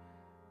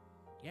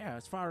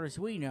 As far as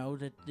we know,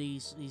 that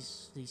these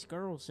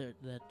girls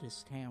that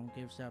this town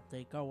gives up,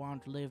 they go on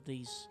to live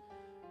these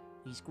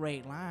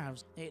great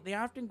lives. They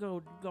often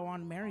go on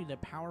to marry the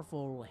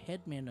powerful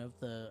headmen of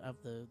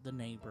the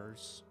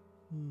neighbors.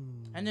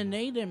 And then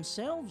they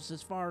themselves,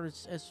 as far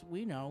as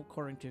we know,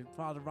 according to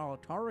Father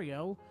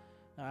Voltario,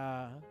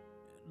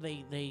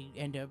 they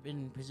end up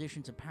in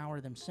positions of power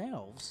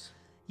themselves.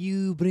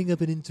 You bring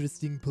up an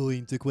interesting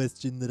point, a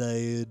question that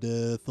I had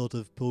thought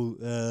of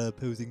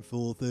posing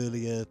forth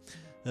earlier,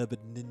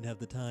 but didn't have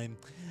the time.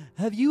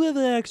 Have you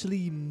ever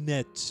actually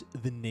met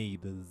the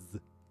neighbors?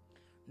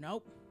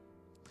 Nope.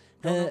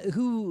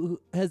 Who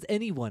has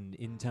anyone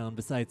in town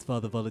besides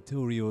Father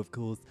Volatorio, of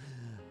course,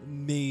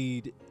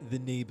 made the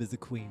neighbor's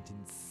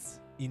acquaintance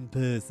in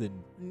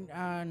person?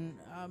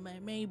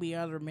 Maybe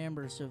other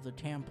members of the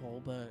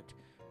temple, but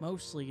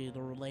Mostly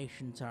the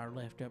relations are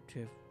left up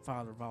to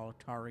Father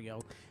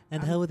Volatario.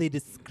 And how are they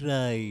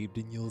described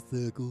in your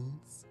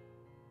circles?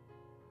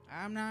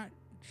 I'm not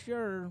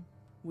sure.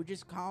 We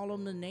just call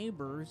them the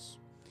neighbors.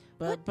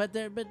 But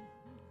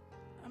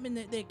I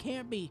mean they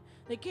can't be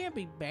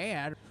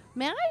bad.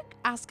 May I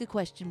ask a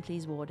question,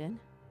 please, Warden?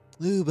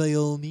 Oh, by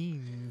all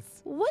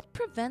means. What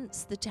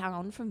prevents the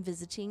town from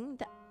visiting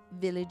the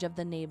village of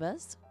the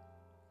neighbors?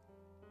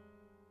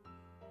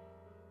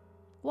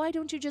 Why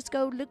don't you just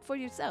go look for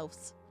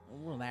yourselves?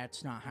 Well,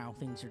 that's not how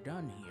things are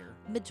done here.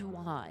 But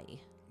why?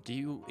 Do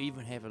you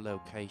even have a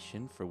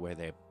location for where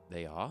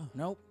they are?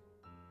 Nope.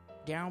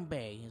 Down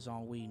Bay is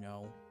all we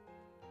know.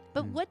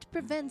 But what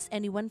prevents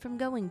anyone from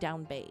going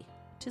down Bay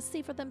to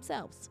see for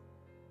themselves?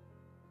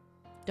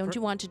 Don't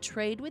you want to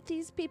trade with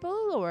these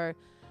people or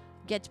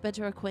get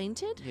better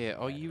acquainted? Yeah,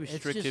 are you It's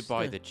restricted just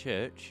by the- the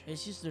church?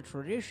 It's just the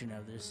tradition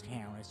of this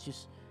town. It's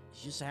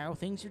just how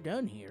things are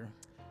done here.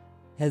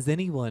 Has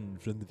anyone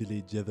from the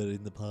village ever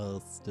in the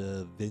past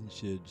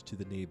ventured to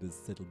the neighbor's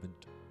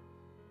settlement?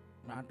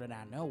 Not that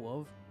I know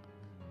of.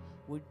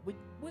 We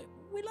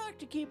like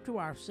to keep to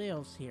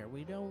ourselves here.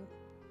 We don't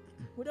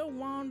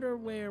wander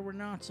where we're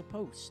not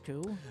supposed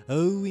to.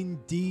 Oh,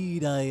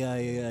 indeed,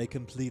 I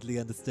completely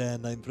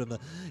understand. I'm from a...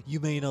 You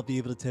may not be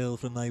able to tell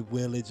from my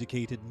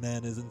well-educated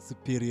manners and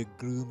superior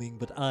grooming,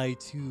 but I,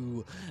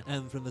 too,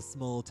 am from a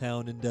small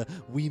town, and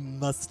we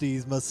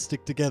musties must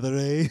stick together,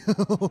 eh?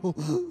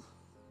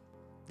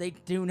 They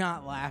do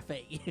not laugh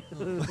at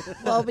you.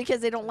 Well,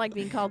 because they don't like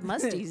being called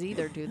musties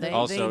either, do they?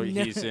 Also, they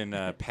know- he's in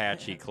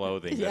patchy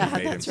clothing Yeah, that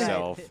he made that's right.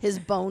 himself. His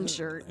bone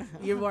shirt.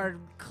 You are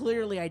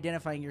clearly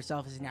identifying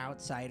yourself as an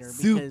outsider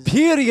because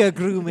Superior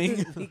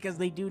grooming! because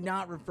they do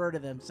not refer to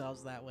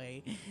themselves that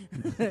way.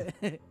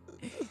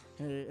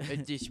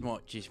 This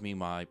might just be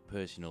my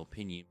personal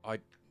opinion. I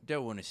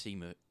don't want to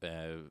seem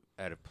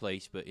out of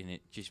place, but in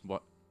it just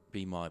might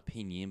be my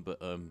opinion. But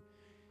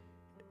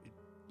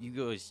you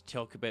guys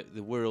talk about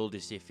the world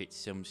as if it's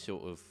some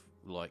sort of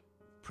like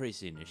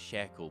prison, a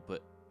shackle.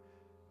 But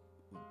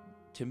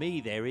to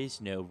me, there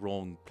is no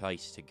wrong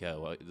place to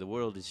go. The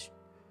world is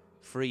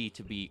free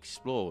to be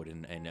explored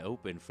and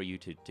open for you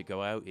to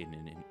go out in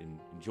and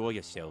enjoy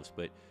yourselves.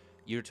 But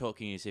you're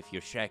talking as if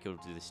you're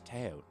shackled to this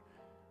town.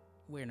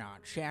 We're not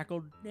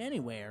shackled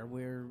anywhere.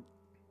 We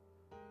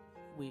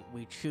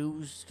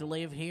choose to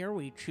live here.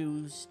 We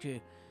choose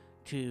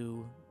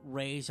to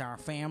raise our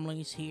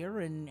families here,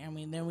 and I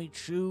mean then we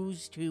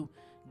choose to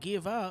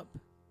give up.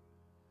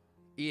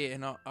 Yeah,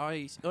 and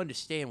I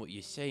understand what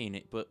you're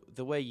saying, but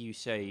the way you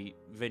say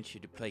venture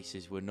to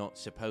places we're not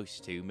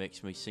supposed to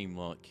makes me seem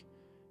like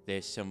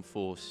there's some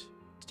force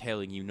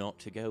telling you not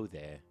to go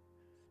there,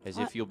 as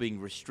if you're being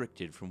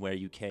restricted from where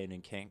you can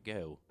and can't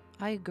go.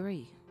 I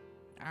agree.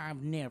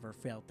 I've never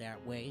felt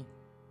that way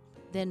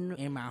Then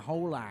in my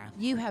whole life.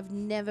 you have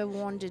never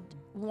wanted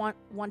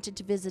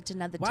to visit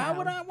another Why town.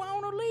 would I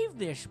want to leave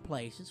this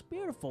place? It's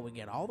beautiful. We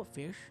get all the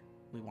fish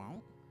we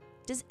want.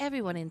 Does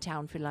everyone in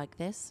town feel like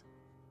this?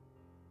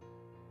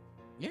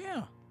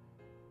 Yeah.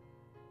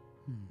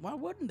 Why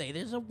wouldn't they?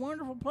 There's a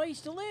wonderful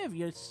place to live.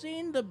 You've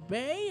seen the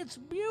bay? It's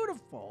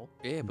beautiful.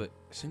 Yeah, but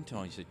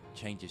sometimes a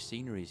change of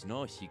scenery is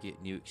nice. You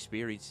get new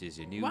experiences,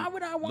 a new Why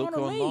would I want look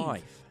to on leave?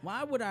 life.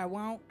 Why would I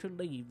want to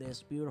leave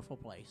this beautiful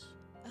place?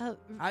 Uh,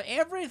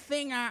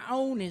 Everything I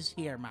own is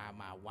here. My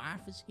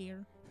wife is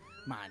here.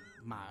 My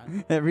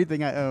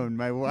Everything I own,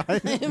 my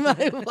wife.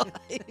 my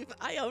wife.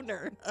 I own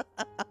her.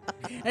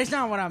 That's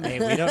not what I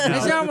meant. Hey, we don't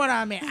That's know. not what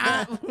I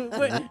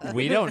meant.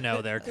 We don't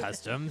know their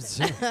customs.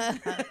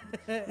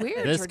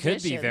 We're This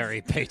could be traditions.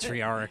 very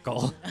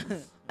patriarchal.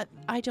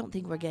 I don't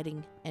think we're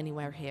getting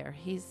anywhere here.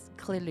 He's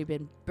clearly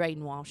been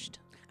brainwashed.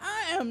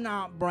 I am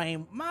not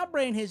My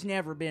brain has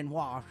never been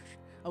washed.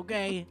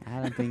 Okay,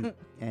 I don't think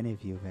any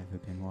of you have ever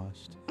been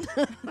washed.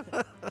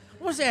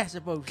 what's that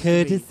supposed to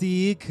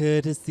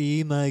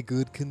Courtesy, my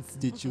good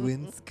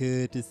constituents,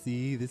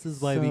 courtesy. This is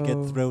why we get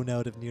So- thrown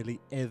out of nearly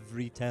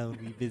every town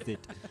we visit.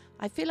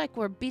 I feel like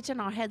we're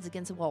beating our heads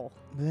against a wall.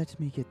 Let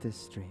me get this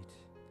straight.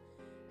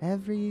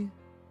 Every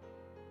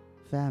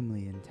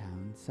family in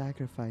town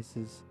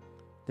sacrifices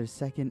their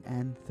second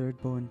and third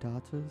born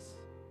daughters,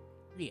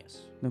 be?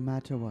 Yes. no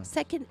matter what.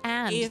 Second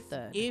and If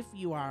third.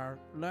 you are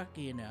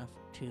lucky enough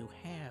to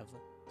have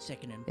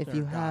second and If third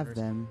you have daughters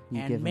them, you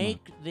and give them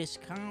make this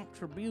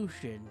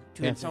contribution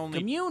to Yes. the It's only-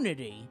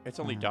 community. It's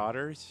only Uh-huh.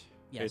 daughters?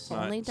 Yes. It's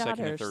not Only second and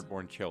daughters.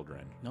 third-born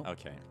children? Nope.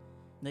 Okay.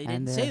 They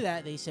And didn't say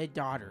that. They said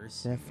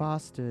daughters. they're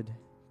fostered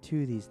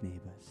to these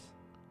neighbors.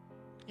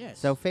 Yes.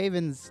 So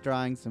Faven's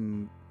drawing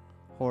some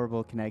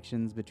horrible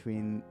connections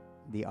between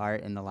the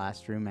art in the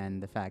last room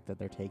and the fact that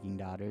they're taking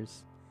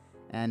daughters.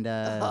 And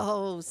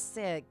oh,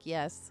 sick.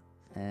 Yes.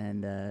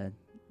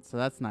 so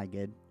that's not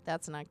good.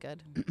 That's not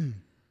good.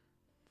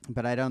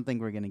 But I don't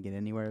think we're going to get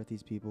anywhere with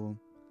these people.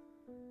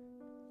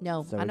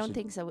 No, So I we don't should-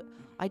 think so.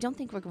 I don't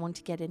think we're going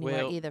to get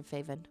anywhere Well- either,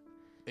 Faven.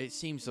 It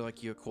seems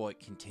like you're quite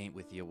content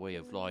with your way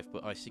of life,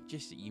 but I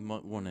suggest that you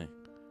might want to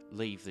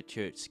leave the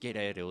church,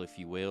 skedaddle, if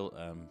you will,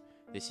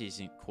 this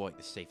isn't quite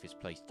the safest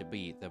place to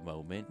be at the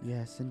moment.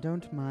 Yes, and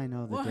don't mind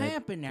all the What dead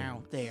happened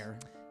out things. there?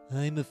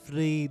 I'm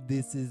afraid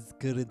this is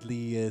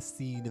currently a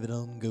scene of an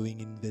ongoing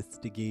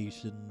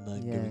investigation.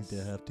 I'm going to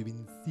Yes. have to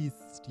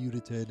insist you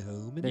return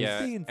home and Yeah,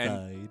 stay and-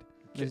 inside.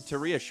 To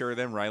reassure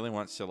them, Riley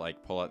wants to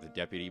like pull out the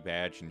deputy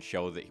badge and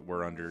show that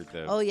we're under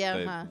the, Oh, yeah,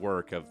 the huh.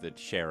 work of the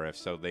sheriff,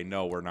 so they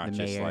know we're not The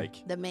just mayor.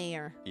 like The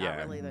mayor. yeah.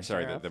 Not really the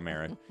sorry, sheriff. the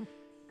mayor.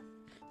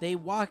 They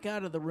walk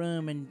out of the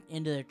room and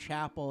into the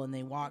chapel, and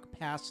they walk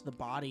past the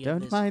body of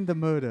Don't this. mind the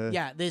motor.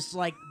 Yeah, this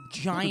like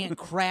giant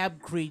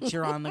crab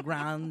creature on the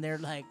ground. They're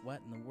like,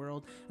 "What in the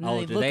world?" And then Oh,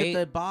 they do look they- at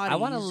the bodies. I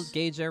want to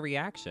gauge their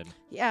reaction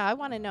Yeah, I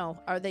want to know.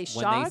 Are they when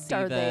shocked? they see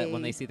Are they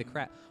when they see the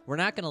crap. We're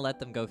not going to let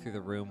them go through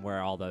the room where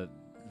all the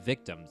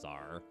victims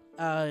are.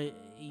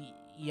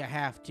 You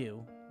have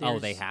to. Oh,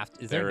 they There's- have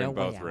to. Is They're there no in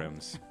both way out?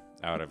 rooms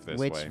out of this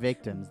Which way.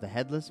 victims? The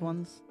headless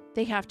ones?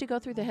 They have to go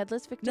through the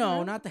headless victim No,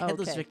 room? not the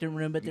headless Okay. victim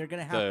room, but they're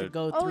gonna have The- to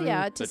go Oh through.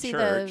 yeah, to the see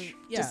church.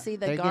 Yeah. to see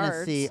the They're guards.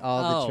 gonna see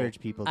all the Oh, church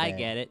people there. I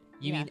get it.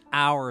 You Yeah. mean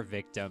our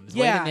victims?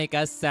 Way Yeah. to make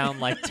us sound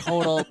like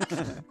total.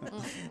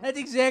 That's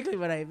exactly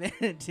what I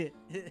meant.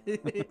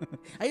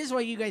 I just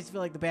want you guys to feel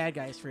like the bad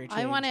guys for a change.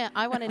 I want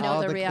to know All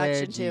their the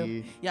reaction too.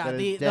 clergy Yeah,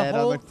 that is the dead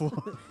whole- on the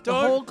floor. the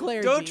whole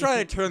clergy. Don't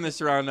try to turn this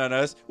around on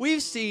us.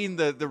 We've seen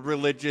the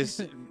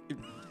religious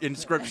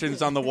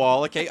inscriptions on the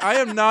wall. Okay, I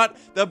am not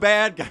the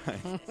bad guy.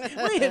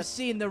 We have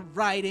seen the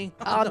writing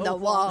On the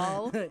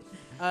wall.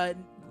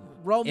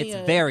 Roll me It's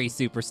a very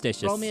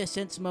superstitious. roll me a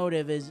sense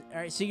motive. Is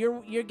all right. So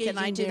you're gauging. Can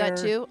I do that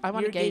their- too? I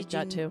want to you're gauge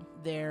that gauging too.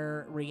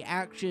 Their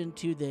reaction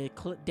to the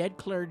dead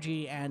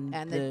clergy and,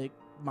 And the, the-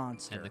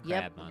 monster, and the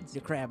Yep. crab monster.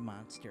 the crab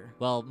monster.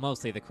 Well,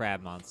 mostly the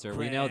crab monster.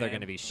 We know they're going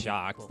to be Crab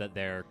shocked people. that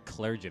their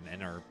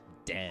clergymen are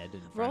dead.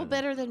 in front Roll of them.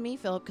 better than me,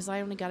 Philip, because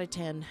I only got a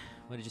 10.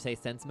 What did you say?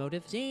 Sense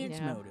motive? Sense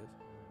Yeah. motive.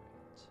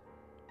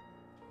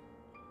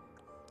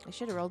 I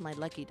should have rolled my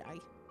lucky die.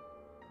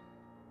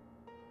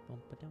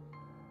 Bum-ba-dum.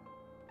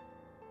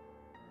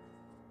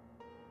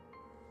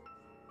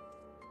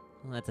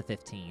 Well, that's a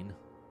 15.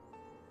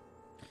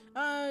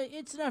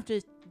 It's enough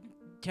to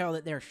tell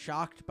that they're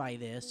shocked by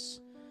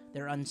this.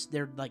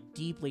 They're like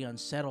deeply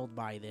unsettled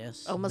by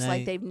this. Almost like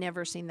Nice. they've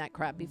never seen that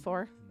crap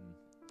before.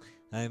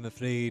 I'm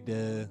afraid.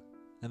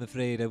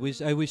 I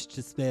wish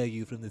to spare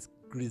you from this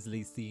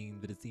grisly scene,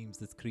 but it seems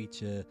this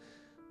creature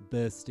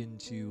burst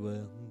into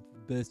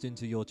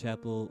your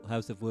chapel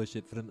house of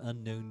worship from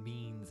unknown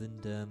means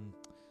and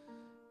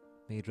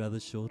made rather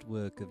short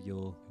work of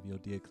your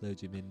dear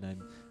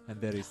clergyman. I'm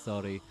very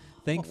sorry.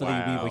 Thankfully, we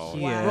Wow. were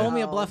here. Wow. Roll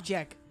me a bluff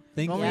check.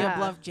 Thank Roll you. me a Yeah.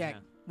 bluff check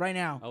Yeah. right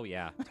now. Oh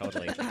yeah,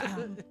 totally.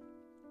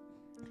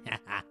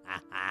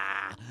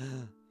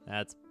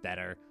 That's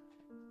better.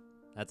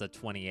 That's a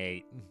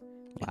 28.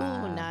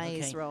 Wow. Ooh,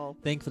 nice Okay. roll.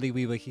 Thankfully,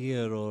 we were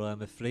here, or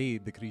I'm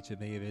afraid the creature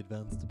may have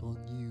advanced upon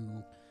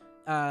you.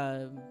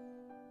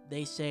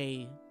 They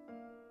say.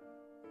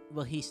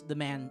 Well, the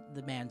man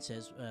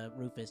says.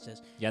 Rufus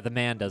says. Yeah, the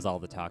man does all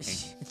the talking.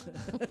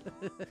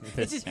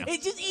 It's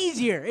just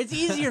easier. It's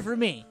easier for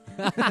me.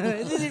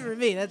 It's easier for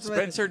me. That's what.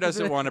 Spencer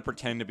doesn't want to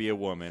pretend to be a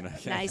woman.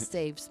 Okay? Nice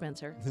save,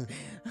 Spencer.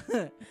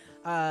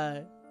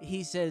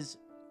 He says,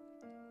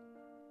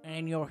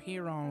 and you're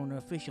here on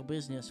official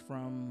business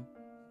from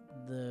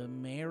the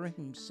mayor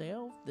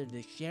himself,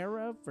 the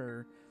sheriff,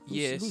 or who,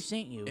 Yes, who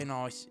sent you? And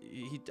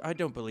I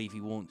don't believe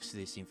he wants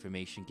this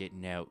information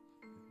getting out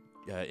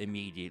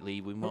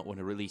immediately. We might want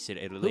to release it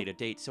at a later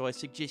date, so I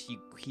suggest you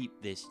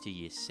keep this to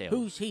yourself.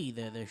 Who's he?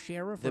 The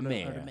sheriff? The or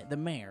mayor. The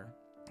mayor.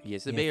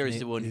 Yes, the Yes, mayor is Mayor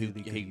the one who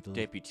Early Greedle.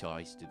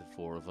 deputized to the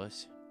four of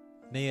us.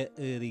 Mayor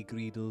Early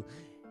Greedle,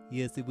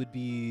 yes, it would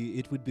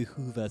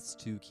behoove us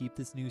to keep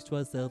this news to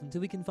ourselves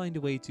until we can find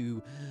a way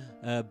to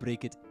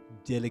break it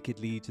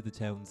delicately to the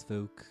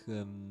townsfolk.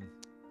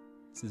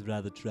 This is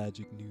rather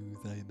tragic news,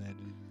 I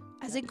imagine.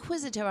 As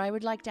Inquisitor, I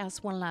would like to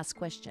ask one last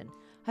question.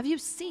 Have you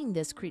seen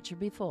this creature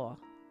before?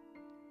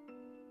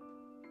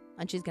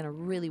 And she's going to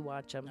really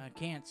watch him. I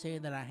can't say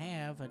that I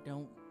have. I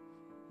don't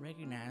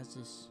recognize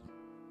this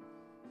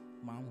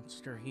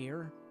monster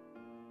here.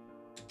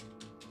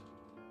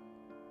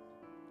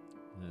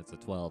 It's a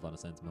 12 on a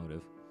sense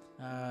motive.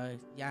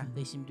 Yeah,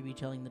 they seem to be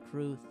telling the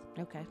truth.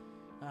 Okay.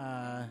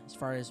 As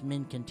far as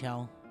men can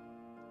tell.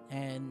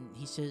 And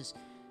he says,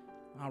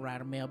 all right,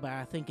 Amel, but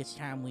I think it's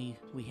time we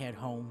head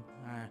home.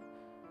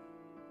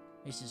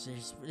 This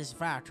is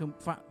far too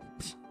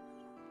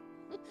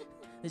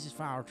this is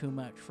far too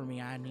much for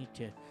me. I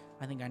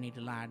think I need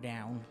to lie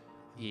down.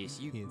 Yes,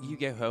 Yes. you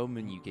go home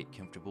and you get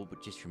comfortable,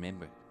 but just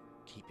remember,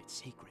 keep it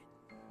secret.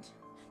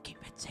 Keep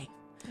it safe.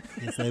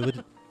 Yes,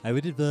 I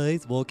would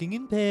advise walking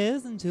in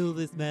pairs until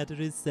this matter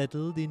is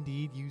settled.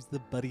 Indeed, use the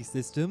buddy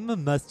system,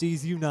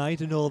 musties unite,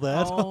 and all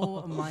that.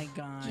 Oh my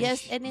gosh.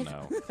 Yes, and if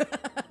No.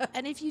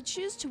 and if you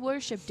choose to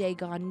worship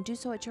Dagon, do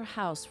so at your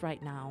house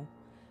right now.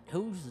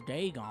 Who's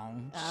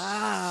Dagon?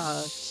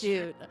 Oh,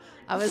 shoot.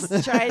 I was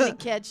trying to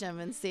catch him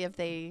and see if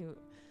they...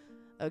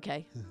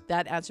 Okay,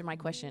 that answered my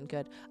question.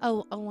 Good.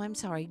 Oh, I'm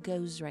sorry.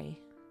 Gozray.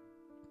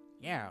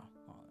 Yeah,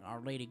 Our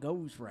Lady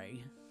Goes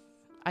Ray.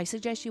 I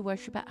suggest you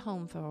worship at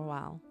home for a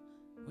while.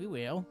 We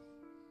will.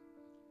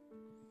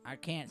 I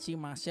can't see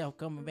myself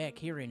coming back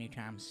here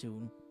anytime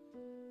soon.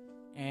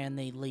 And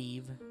they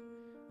leave.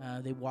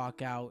 They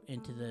walk out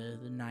into the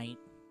night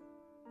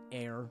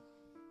air.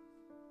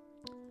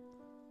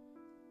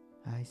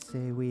 I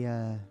say we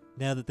Now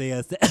that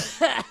they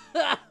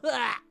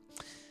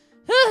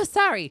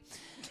sorry.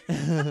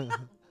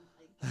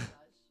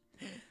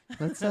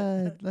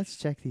 let's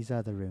check these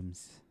other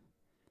rooms,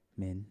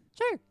 Min.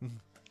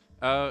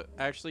 Sure.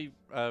 Actually,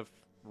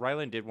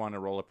 Rylan did want to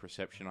roll a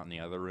perception on the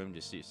other room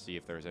to see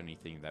if there's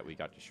anything that we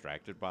got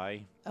distracted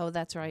by. Oh,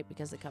 that's right,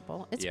 because the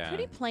couple. It's a Yeah.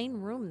 pretty plain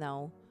room,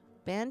 though.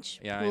 Bench,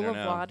 Yeah, I pool don't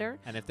of know. water.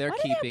 And if they're Why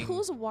do they have keeping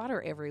pools of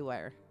water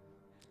everywhere?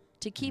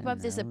 To keep I up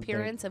this know, they're-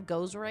 appearance of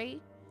Gozray,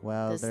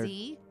 Well, the they're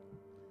sea.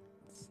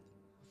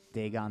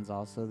 Dagon's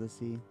also the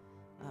sea.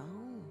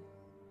 Oh.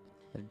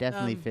 There's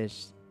definitely Um,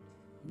 fish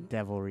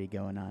devilry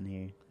going on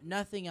here.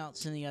 Nothing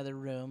else in the other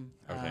room.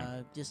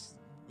 Okay. Just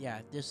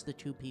the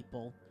two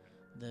people.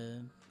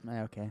 The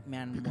Okay.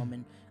 man and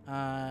woman.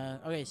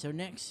 Okay, so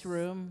next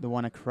room. The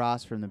one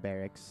across from the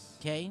barracks,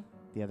 Okay.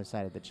 the other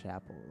side of the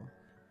chapel.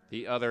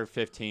 The other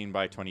 15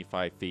 by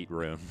 25 feet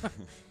room.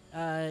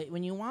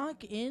 When you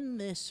walk in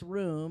this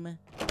room,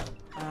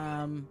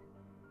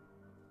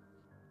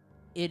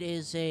 it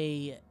is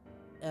a.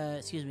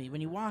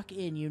 When you walk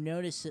in, you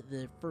notice that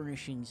the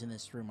furnishings in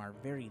this room are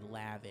very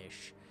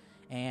lavish,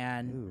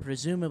 and Ooh.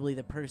 presumably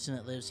the person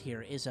that lives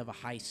here is of a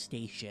high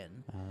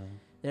station. Uh,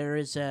 There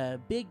is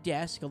a big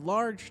desk, a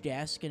large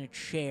desk, and a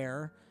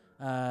chair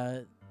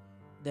that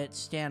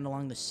stand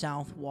along the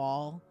south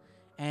wall.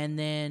 And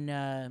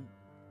then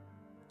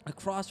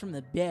across from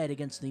the bed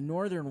against the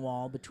northern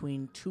wall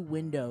between two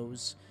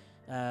windows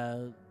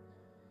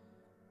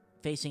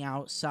facing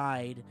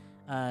outside,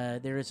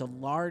 there is a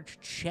large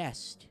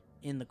chest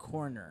in the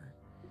corner.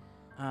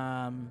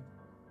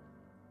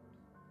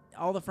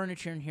 All the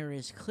furniture in here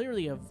is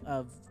clearly of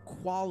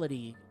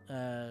quality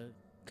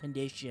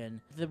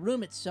condition. The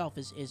room itself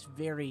is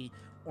very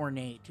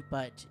ornate,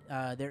 but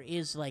there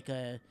is like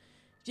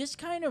just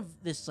kind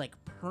of this like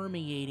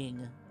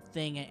permeating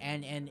thing,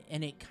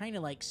 and it kind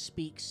of like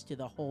speaks to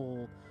the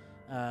whole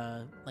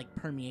like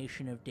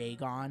permeation of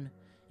Dagon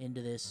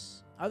into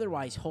this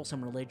otherwise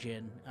wholesome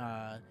religion,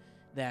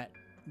 that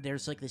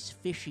there's like this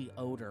fishy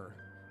odor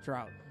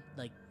throughout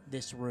like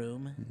this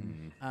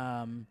room.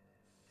 Mhm.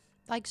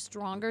 Like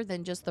stronger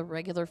than just the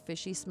regular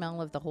fishy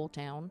smell of the whole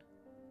town?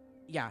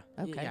 Yeah.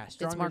 Okay. Yeah, It's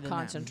stronger more than that. Mhm.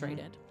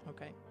 concentrated.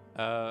 Okay.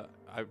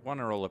 I want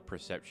to roll a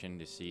perception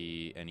to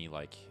see any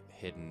like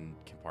hidden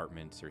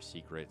compartments or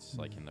secrets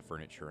like in the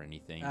furniture or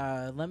anything.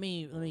 Let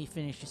me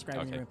finish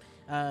describing the Okay.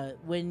 room.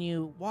 When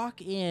you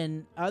walk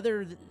in,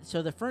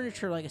 so the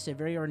furniture, like I said,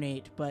 very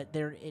ornate, but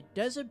it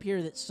does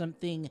appear that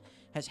something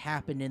has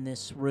happened in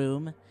this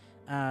room.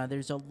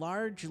 There's a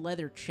large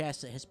leather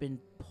chest that has been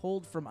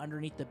pulled from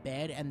underneath the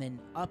bed and then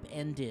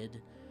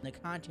upended. The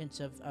contents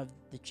of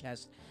the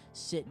chest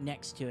sit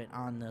next to it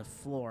on the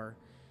floor.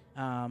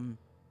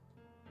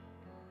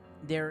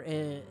 There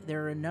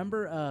are a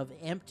number of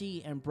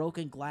empty and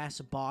broken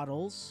glass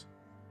bottles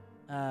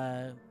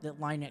that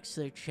lie next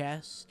to the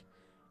chest,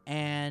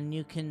 and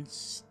you can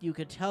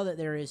tell that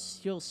there is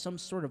still some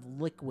sort of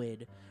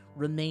liquid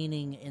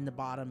remaining in the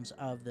bottoms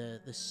of the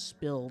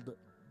spilled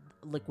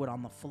liquid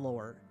on the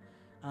floor.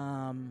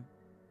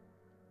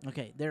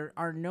 Okay, there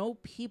are no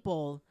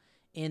people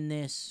in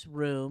this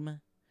room,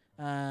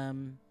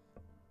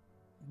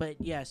 but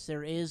yes,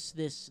 there is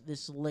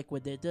this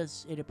liquid that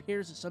it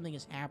appears that something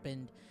has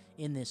happened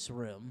in this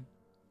room.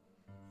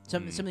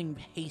 Something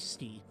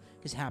hasty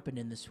has happened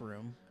in this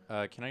room.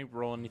 Can I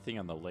roll anything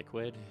on the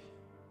liquid?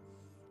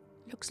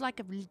 Looks like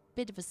a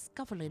bit of a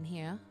scuffle in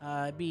here.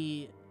 It'd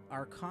be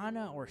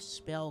Arcana or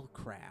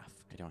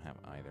Spellcraft. I don't have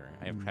either.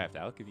 I have craft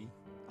alchemy.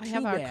 I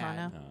have Too bad.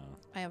 Arcana. Oh.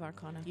 I have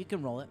Arcana. You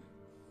can roll it.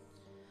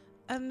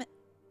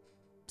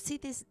 See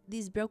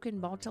these broken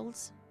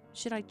bottles?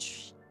 Should I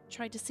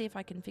try to see if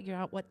I can figure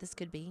out what this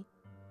could be?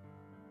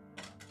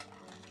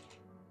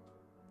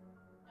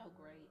 Oh,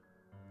 great.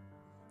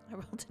 I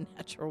rolled a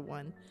natural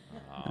 1.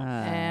 Oh.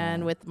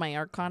 And with my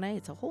Arcana,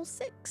 it's a whole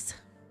 6.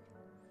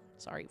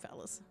 Sorry,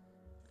 fellas.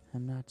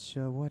 I'm not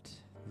sure what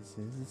this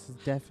is. This is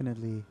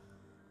definitely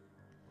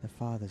the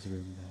father's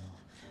room,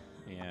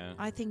 though. Yeah.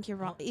 I think you're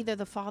wrong. Either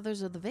the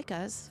fathers or the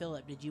vicars.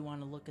 Philip, did you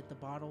want to look at the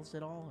bottles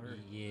at all? Or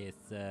Yes,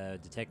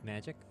 detect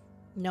magic.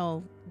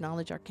 No,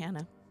 knowledge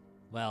Arcana.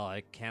 Well,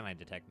 I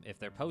detect if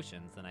they're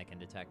potions, then I can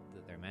detect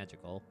that they're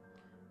magical.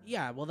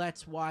 yeah, well,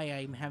 that's why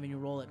I'm having you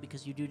roll it,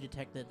 because you do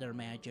detect that they're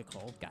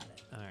magical. Got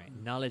it. All right,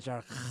 knowledge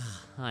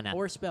arcana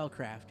Or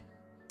spellcraft.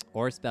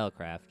 or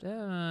spellcraft.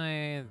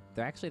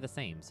 They're actually the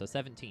same, so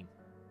 17.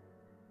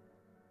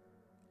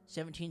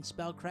 17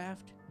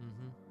 spellcraft.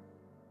 Mm-hmm.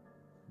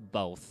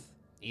 Both,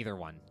 either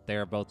one.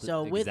 They're both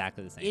So with-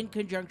 exactly the same. In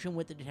conjunction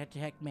with the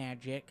detect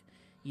magic,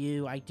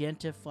 you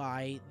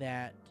identify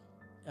that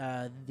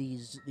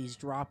these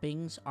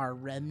droppings are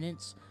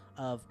remnants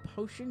of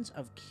potions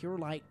of cure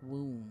light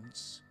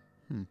wounds.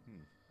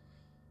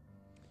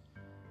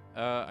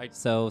 I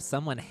So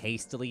someone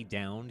hastily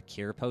downed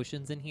cure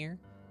potions in here.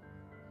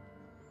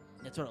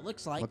 That's what it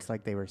looks like. Looks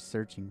like they were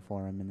searching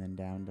for him and then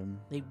downed him.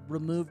 They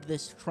removed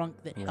this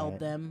trunk that held Right.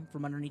 them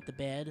from underneath the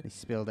bed They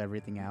spilled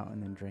everything out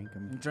and then drank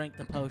him. and drank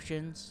the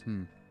potions.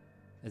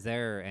 Is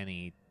there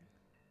any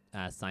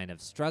sign of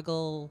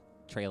struggle,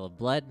 trail of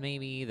blood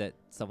maybe, that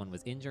someone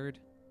was injured?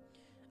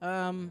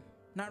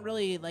 Not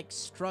really like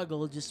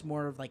struggle, just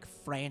more of like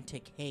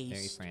frantic Very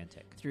haste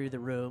frantic. through the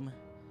room.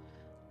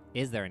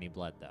 Is there any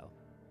blood, though?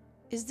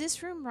 Is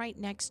this room right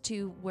next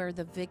to where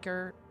the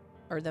vicar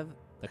or the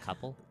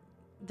couple?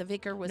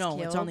 vicar was No,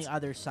 killed? it's on the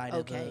other side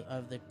Okay.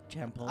 of the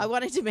temple. I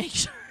wanted to make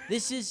sure.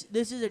 This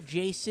is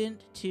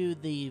adjacent to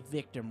the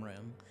victim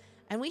room.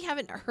 And we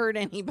haven't heard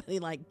anybody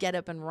like get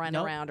up and run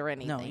Nope. around or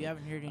anything. No, you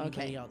haven't heard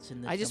anybody Okay. else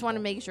in the I just want to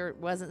temple. make sure it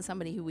wasn't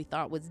somebody who we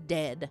thought was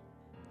dead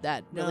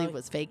that No, really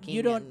was faking.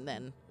 you don't- And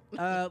then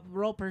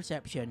Roll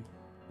perception,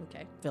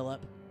 okay.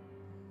 Philip.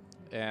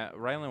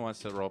 Rylan wants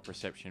to roll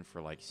perception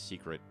for like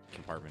secret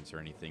compartments or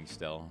anything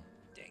still.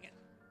 Dang it.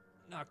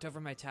 Knocked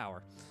over my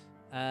tower.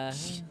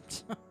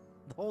 The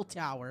whole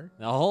tower.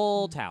 The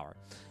whole tower.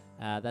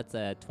 That's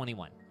a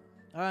 21.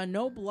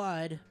 No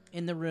blood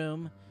in the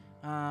room.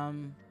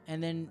 And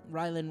then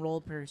Rylan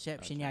rolled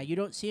perception. Okay. Yeah, you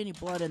don't see any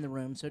blood in the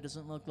room, so it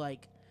doesn't look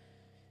like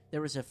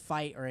there was a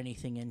fight or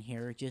anything in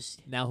here.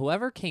 Just Now,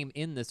 whoever came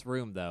in this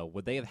room, though,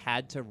 would they have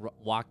had to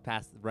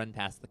run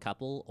past the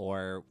couple,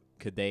 or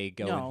could they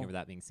go in No. here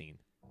without being seen?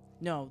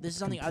 no, this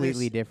is on the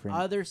Completely different.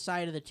 other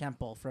side of the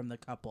temple from the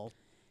couple.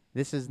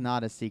 This is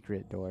not a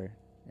secret door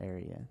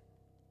area.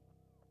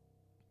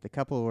 The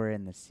couple were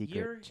in the secret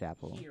You're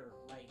chapel. here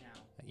right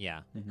now.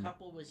 Yeah. The Mhm.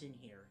 couple was in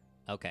here.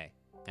 Okay.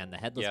 And the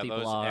headless Yeah, people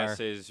those are.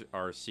 S's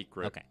are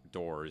secret Okay.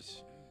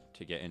 doors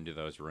to get into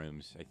those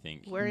rooms, I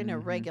think. We're in a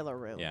Mhm. regular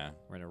room. Yeah.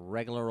 We're in a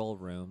regular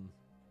old room.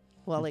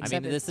 Well, I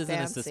except mean, this it's isn't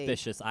fancy. a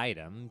suspicious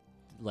item.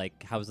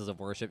 Like, houses of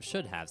worship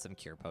should have some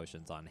cure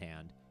potions on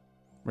hand.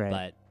 Right.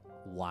 But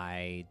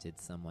why did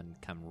someone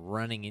come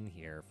running in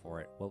here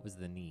for it? What was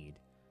the need?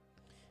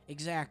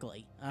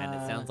 Exactly. And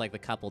it sounds like the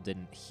couple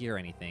didn't hear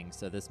anything,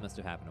 so this must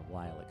have happened a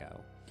while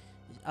ago.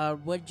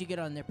 What did you get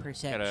on their Got a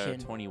perception?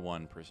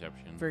 21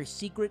 perception. For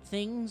secret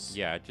things?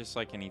 Yeah, just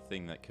like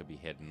anything that could be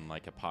hidden,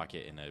 like a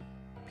pocket in a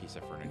piece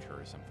of furniture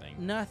or something.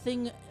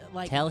 Nothing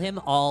like Tell him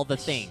all the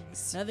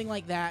things. Nothing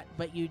like that,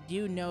 but you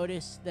do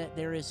notice that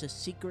there is a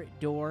secret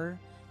door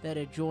that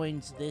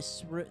adjoins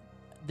this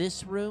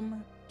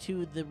room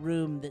to the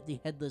room that the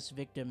headless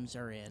victims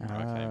are in.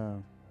 Okay.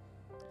 Oh.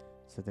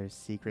 So there's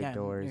secret Yeah,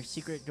 doors. there's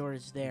secret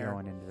doors there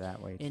going into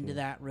that way into too.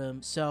 that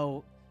room.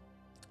 So,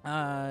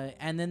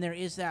 and then there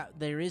is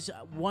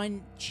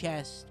one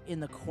chest in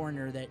the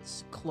corner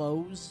that's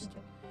closed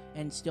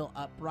and still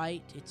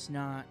upright. It's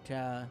not.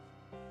 Yeah,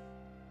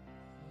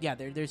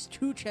 there's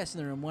two chests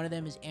in the room. One of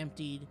them is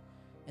emptied,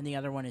 and the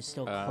other one is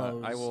still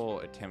closed. I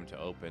will attempt to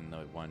open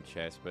the one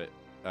chest, but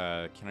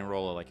can I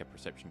roll like a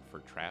perception for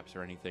traps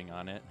or anything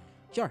on it?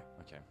 Sure.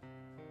 Okay.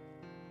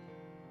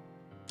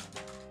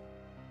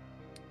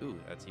 Ooh,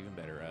 that's even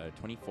better.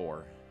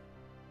 24.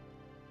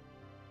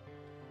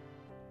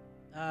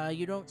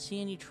 You don't see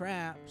any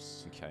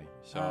traps. Okay,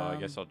 so I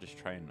guess Um, I'll just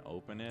try and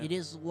open it. It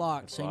is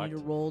locked, It's so I need to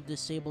locked? roll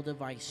disable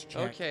device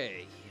check.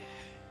 Okay.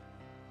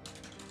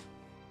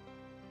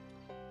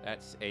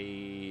 That's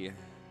a.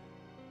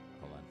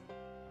 Hold on.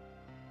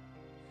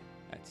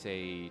 That's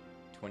a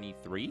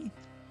 23.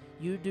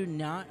 You do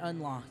not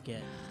unlock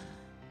it.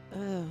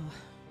 Oh,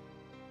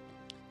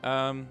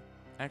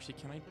 Actually,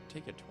 can I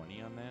take a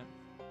 20 on that?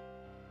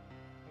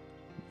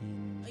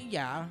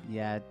 Yeah.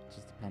 Yeah, it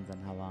just depends on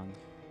how long.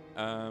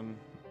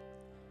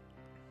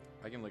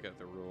 I can look at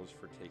the rules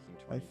for taking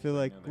 20. I feel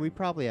like we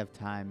probably have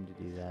time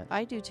to do that.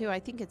 I do too. I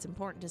think it's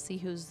important to see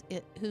whose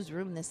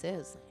room this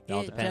is. It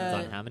all It, depends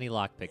on uh, how many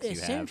lockpicks you have.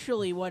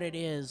 Essentially, what it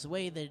is, the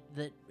way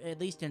that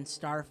at least in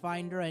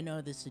Starfinder, I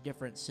know this is a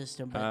different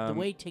system, but the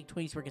way Take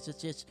 20s work is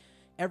it's just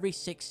every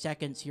 6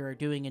 seconds you're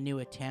doing a new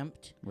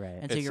attempt, Right.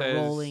 and so It you're says-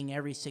 rolling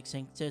every 6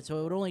 seconds. So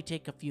it would only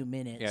take a few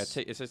minutes.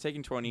 Yeah, it says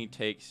taking 20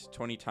 takes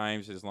 20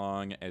 times as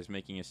long as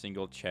making a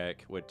single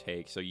check would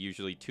take. So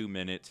usually 2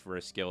 minutes for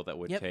a skill that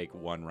would Yep. take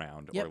 1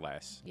 round Yep. or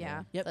less.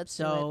 Yeah. Yep. Let's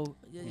do So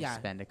You yeah,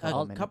 spend a a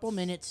couple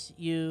minutes.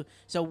 You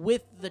so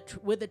with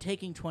the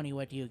taking 20,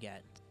 what do you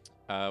get?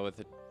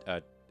 With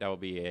that will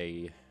be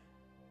a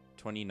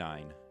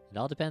 29. It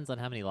all depends on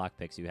how many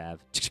lockpicks you have.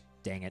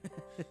 Dang it.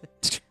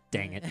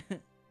 Dang it.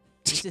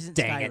 This isn't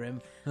Dang it.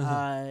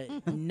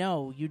 Skyrim.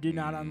 No, you do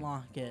not Mm.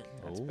 unlock it.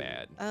 That's Oh.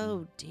 bad.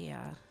 Oh dear.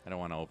 I don't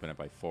want to open it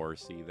by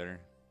force either.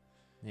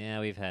 Yeah,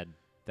 we've had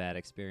bad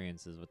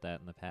experiences with that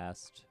in the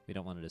past. We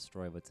don't want to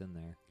destroy what's in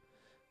there.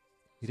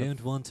 We So-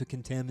 don't want to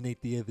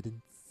contaminate the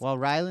evidence. While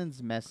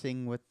Ryland's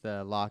messing with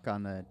the lock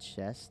on the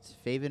chest,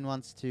 Faven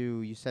wants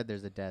to. You said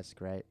there's a desk,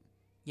 right?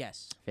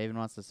 Yes. Faven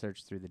wants to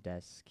search through the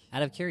desk.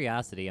 Out of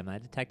curiosity, am I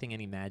detecting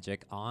any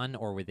magic on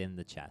or within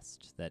the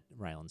chest that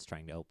Ryland's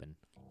trying to open?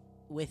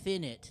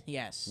 Within it,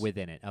 yes.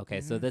 Within it.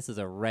 Okay, so Mhm. this is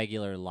a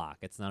regular lock.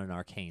 It's not an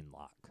arcane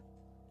lock.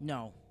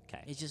 No,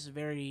 Okay. it's just a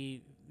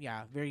very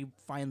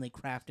finely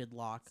crafted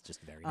lock. It's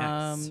just very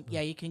nice. Mm-hmm.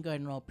 Yeah, you can go ahead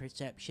and roll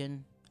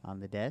perception. On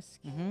the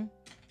desk? Mm-hmm. 19.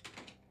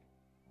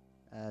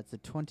 It's a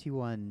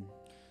 21.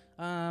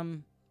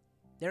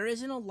 There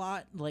isn't a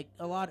lot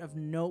of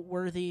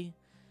noteworthy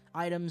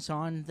items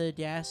on the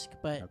desk,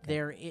 but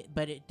Okay.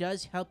 but it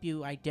does help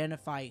you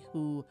identify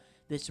who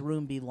this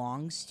room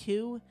belongs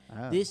to.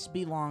 Oh, This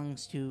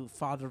belongs to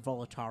Father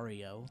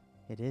Volatario.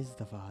 it is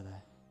the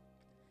father.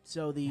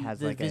 So the Has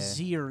the like a-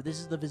 vizier. This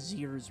is the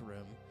vizier's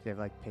room. Do you have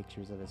like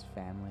pictures of his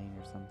family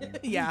or something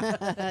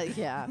Yeah.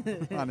 Yeah.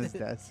 on his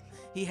desk?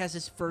 He has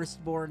his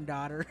firstborn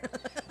daughter.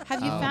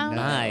 Have you Oh, found?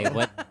 no. My,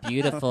 what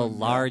beautiful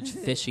large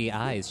fishy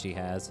eyes she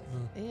has.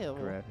 Ew.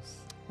 Gross.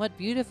 What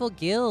beautiful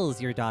gills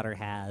your daughter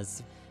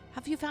has.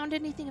 Have you found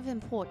anything of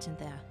importance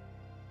there?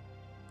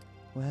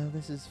 Well,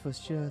 this is for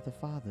sure the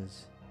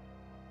father's.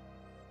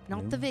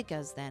 Not the room.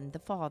 vicar's, then. The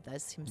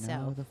father's No,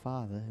 himself. the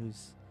father,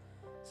 who's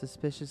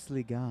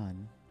suspiciously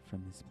gone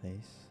from this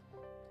place.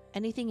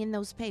 Anything in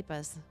those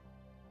papers?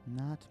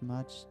 Not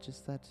much,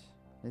 just that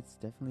it's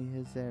definitely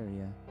his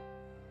area.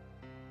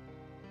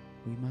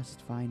 We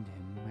must find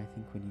him. I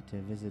think we need to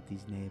visit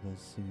these neighbors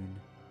soon.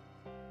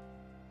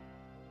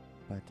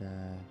 But, did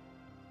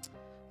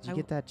I you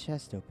get that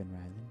chest open,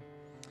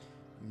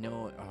 Rylan?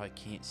 No, I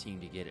can't seem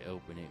to get it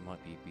open. It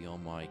might be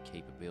beyond my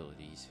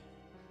capabilities.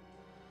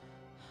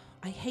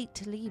 I hate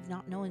to leave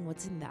not knowing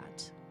what's in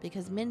that,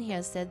 because Min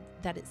here said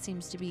that it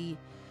seems to be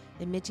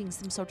emitting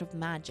some sort of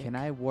magic. Can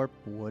I warp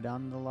wood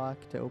on the lock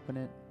to open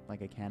it?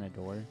 Like a can of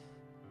door?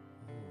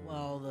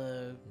 Well,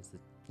 the Is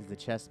the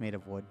chest made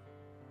of wood?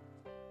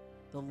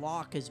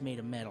 lock is made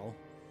of metal.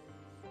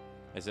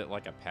 Is it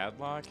like a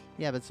padlock?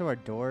 Yeah, but so are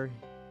door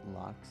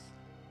locks.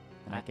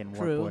 And I Uh, can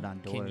true. warp wood on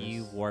doors. Can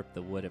you warp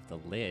the wood of the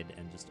lid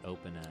and just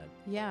open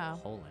a Yeah.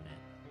 hole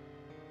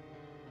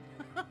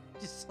in it?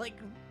 Just like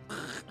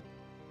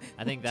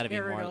I think that'd be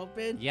tear it more.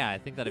 open. Yeah, I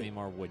think that'd be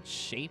more wood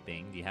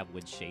shaping. Do you have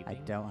wood shaping? I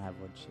don't have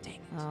wood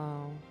shaping.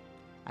 Oh.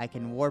 I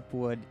can warp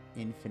wood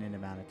infinite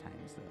amount of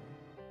times though.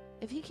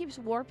 If he keeps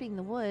warping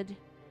the wood,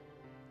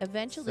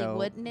 eventually So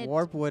wouldn't it?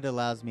 warp wood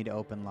allows me to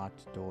open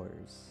locked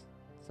doors.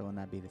 So wouldn't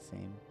that be the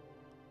same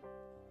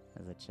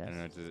as a I chest? don't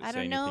know. Does it I say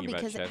don't know, anything about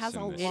because it chests has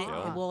in a the lock.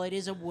 still? Well, it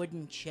is a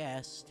wooden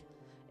chest.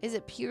 Is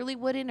it purely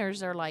wooden, or is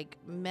there like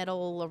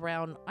metal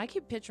around? I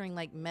keep picturing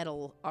like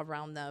metal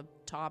around the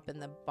top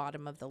and the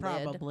bottom of the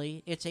lid.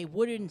 Probably. It's a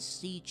wooden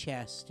sea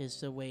chest is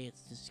the way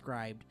it's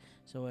described.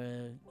 So,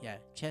 yeah,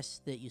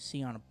 chest that you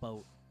see on a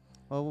boat.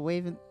 Well,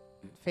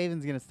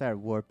 Faven's gonna start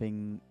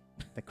warping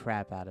the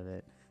crap out of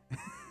it.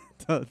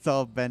 So it's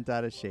all bent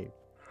out of shape.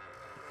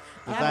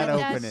 Does Yeah, that but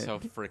open that's- it? So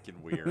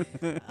freaking weird.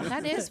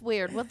 That is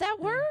weird. Will that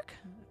work?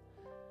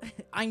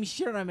 I'm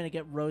sure I'm going to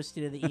get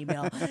roasted in the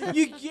email.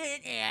 You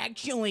can't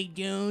actually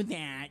do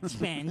that,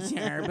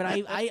 Spencer. But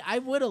I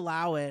would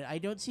allow it. I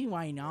don't see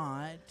why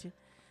not.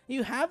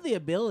 You have the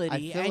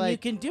ability, feel and you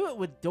like can do it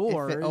with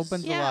doors. If it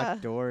opens a Yeah.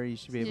 locked door, you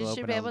should be You able to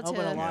should open be a able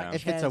Open a to. locked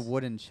If it's a chest.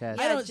 wooden chest.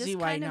 I Yeah, don't just see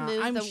why kinda not.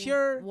 move I'm the-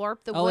 sure.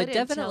 warp the Oh, wood it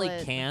until definitely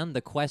it- can.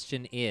 The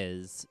question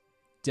is,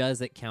 does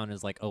it count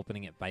as like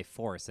opening it by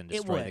force and It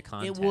destroy would. the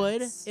contents?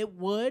 It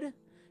would.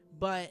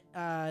 But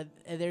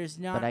there's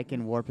not. But I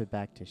can warp it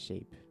back to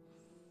shape.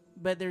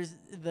 But there's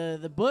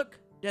the book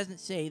doesn't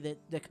say that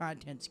the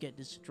contents get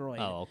destroyed.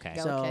 Oh, okay.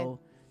 Go-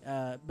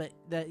 So, but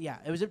yeah,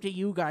 it was up to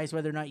you guys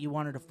whether or not you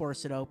wanted to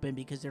force it open,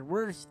 because there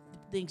were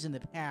things in the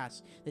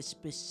past that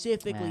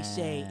specifically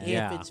say if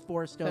Yeah. it's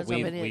forced Because open.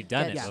 of We've, it, we've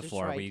done it gets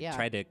before. destroyed, We yeah.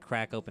 tried to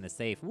crack open a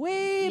safe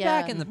way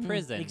Yeah. back in the Mhm,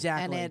 prison.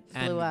 Exactly. And it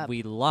And blew up.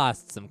 we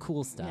lost some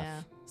cool stuff.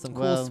 Yeah. Some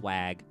cool Well-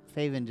 swag.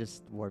 Faven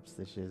just warps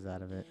the shiz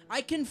out of it. I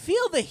can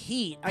feel the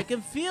heat. I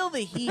can feel the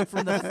heat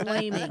from the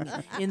flaming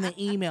in the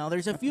email.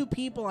 There's a few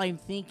people I'm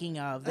thinking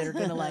of that are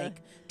gonna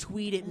like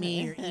tweet at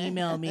me or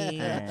email me.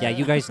 Yeah,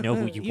 you guys know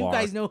who you, You are.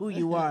 guys know who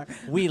you are.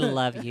 We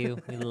love you.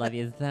 We love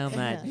you so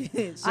much.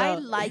 So, I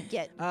like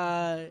it.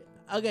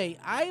 okay,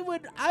 I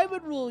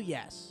would rule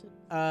yes.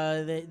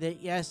 That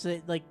yes,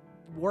 that like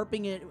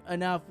warping it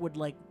enough would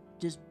like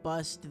just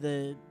bust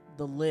the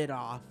lid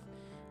off.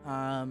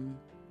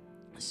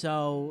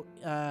 So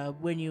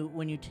when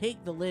you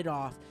take the lid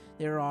off,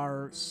 there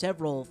are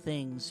several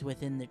things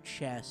within the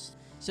chest.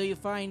 So you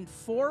find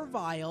 4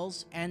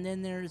 vials, and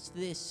then there's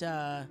this.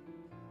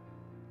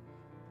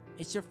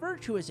 It's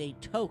referred to as a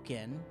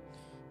token,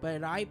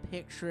 but I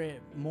picture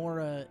it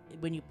more.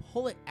 When you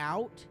pull it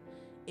out,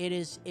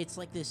 it's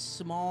like this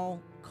small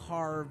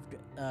carved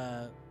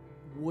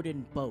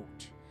wooden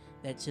boat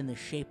that's in the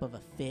shape of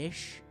a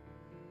fish.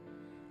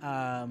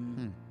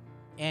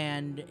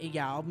 And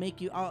yeah, I'll make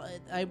you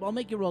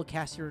roll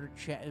caster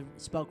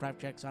spellcraft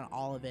checks on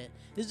all of it.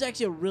 This is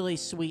actually a really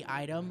sweet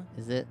item.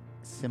 Is it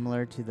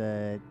similar to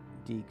the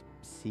deep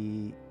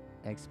sea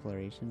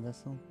exploration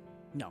vessel?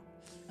 No,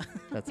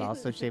 That's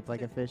also shaped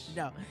like a fish?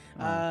 no.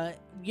 Oh.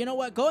 You know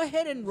what? Go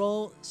ahead and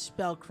roll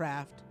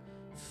spellcraft,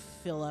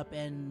 Philip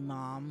and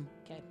Mom.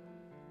 Okay.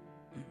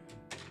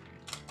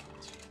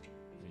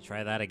 Let me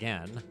try that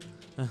again.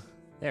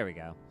 There we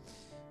go.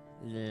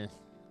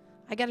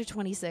 I got a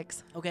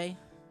 26. Okay.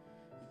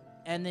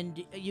 and then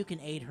you can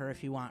aid her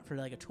if you want for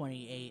like a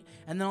 28,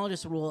 and then I'll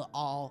just roll it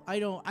all. I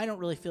don't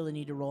really feel the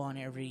need to roll on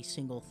every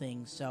single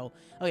thing. So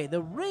okay,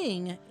 the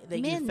ring that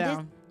you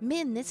found,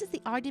 This is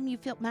the item you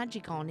felt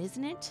magic on,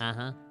 isn't it?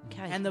 Uh-huh.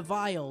 Okay. and the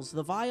vials,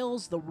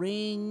 the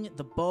ring,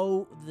 the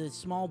bow, the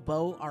small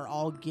bow are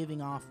all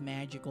giving off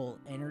magical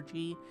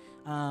energy.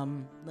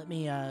 Let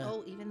me.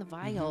 oh, even the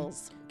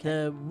vials.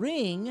 The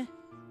ring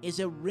is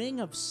a ring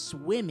of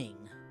swimming.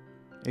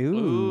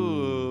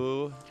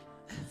 Ooh.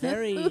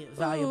 Very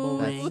valuable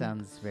That ring.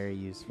 sounds very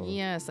useful.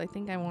 Yes, I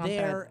think I want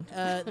There,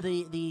 that.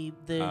 the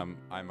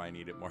I might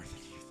need it more than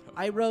you,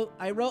 though.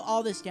 I wrote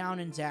all this down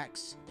in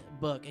Zach's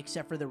book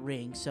except for the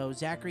ring. So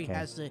Zachary Okay.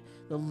 has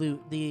the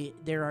loot.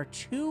 There are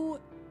two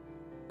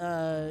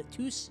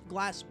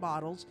glass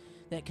bottles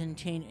that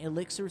contain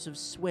elixirs of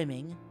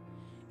swimming,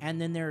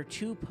 and then there are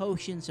 2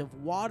 potions of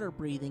water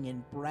breathing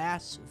in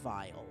brass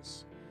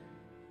vials.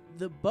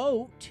 The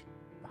boat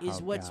is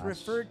Oh, what's gosh.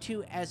 referred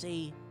to as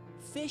a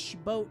fish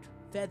boat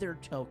feather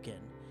token.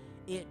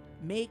 It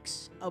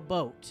makes a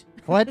boat.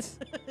 What?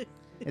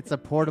 It's a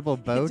portable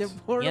boat? It's a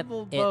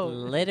portable Yep, boat. it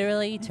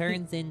literally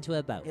turns into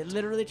a boat. It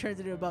literally turns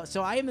into a boat.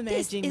 So I am This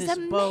imagining is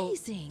this boat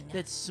amazing.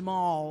 that's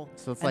small.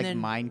 So it's and like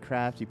then-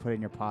 Minecraft. You put it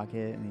in your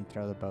pocket and you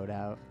throw the boat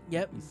out.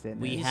 Yep. You sit in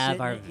We it. You have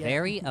sit our in it, yeah.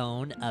 very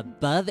own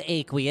above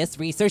aqueous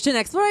research and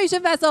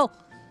exploration vessel.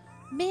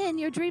 Man,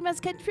 your dream has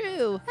come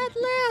true. At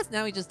last,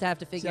 now we just have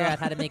to figure So- out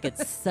how to make it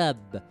sub.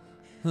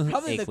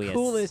 Probably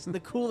aqueous. the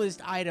coolest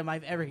item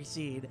I've ever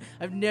seen.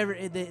 I've never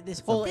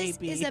this whole This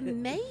AP. is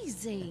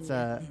amazing. It's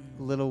a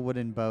little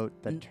wooden boat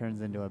that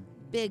turns into a.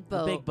 big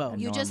boat. big boat.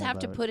 You A just normal have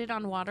to boat. put it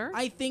on water.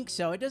 I think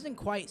so. It doesn't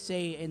quite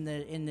say in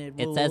the It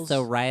rules. says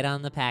so right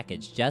on the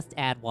package. Just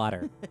add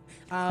water.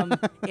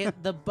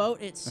 The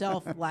boat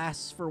itself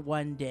lasts for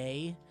 1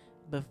 day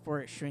before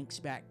it shrinks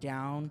back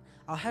down.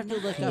 I'll have to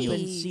look up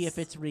and see if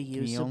Nice. it's reusable.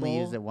 Can you only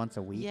use it once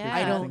a week? or Yeah.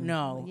 I don't something?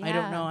 know. I Yeah.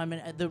 don't know. I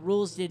mean, the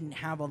rules didn't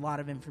have a lot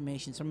of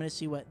information, so I'm gonna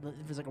see what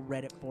if there's like a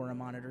Reddit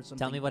forum on it or something.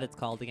 Tell me what it's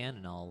called again,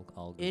 and I'll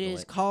Google It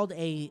is called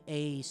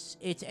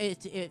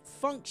it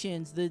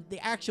functions. The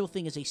actual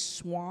thing is a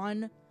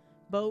swan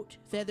boat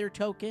feather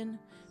token,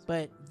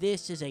 but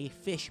this is a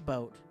fish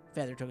boat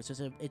feather token.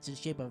 So it's a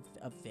shape of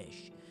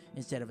fish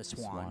instead of a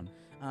swan.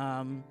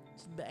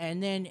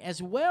 And then as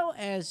well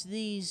as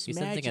these You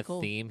sensing magical,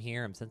 a theme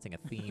here? I'm sensing a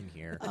theme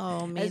here.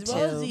 Oh, me as too.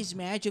 well as these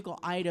magical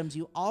items,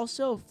 you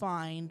also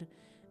find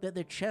that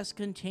the chest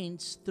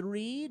contains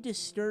 3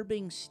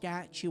 disturbing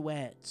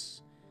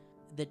statuettes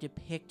that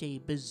depict a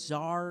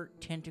bizarre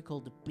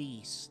tentacled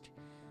beast,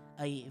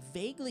 a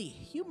vaguely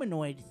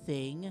humanoid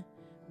thing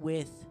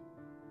with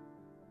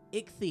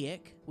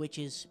ichthytic, which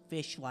is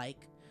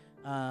fish-like,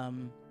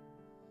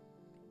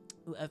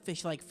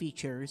 fish-like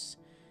features.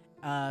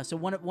 So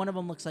one of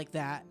them looks like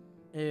that.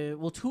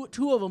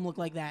 Two of them look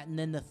like that, and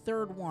then the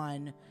third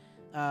one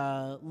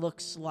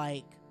looks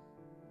like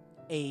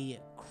a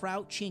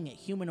crouching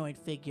humanoid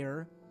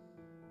figure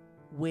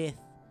with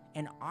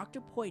an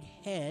octopoid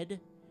head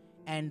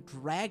and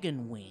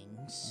dragon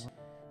wings.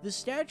 The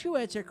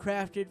statuettes are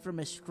crafted from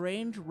a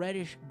strange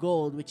reddish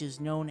gold, which is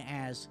known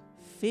as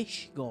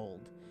fish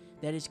gold,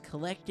 that is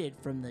collected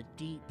from the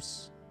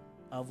deeps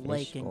of Fish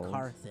Lake gold.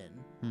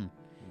 Carthen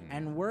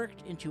and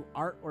worked into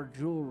art or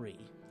jewelry.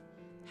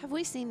 Have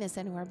we seen this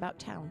anywhere about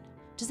town?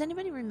 Does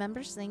anybody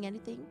remember seeing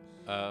anything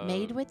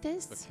made with But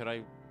this? could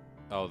I?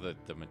 Oh,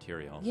 the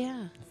material.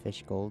 Yeah.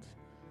 Fish gold.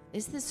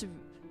 Is this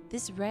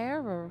rare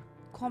or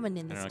common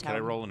in I this don't know. town?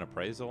 Can I roll an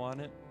appraisal on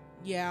it?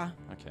 Yeah.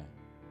 Okay.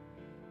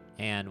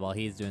 And while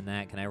he's doing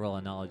that, can I roll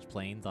a knowledge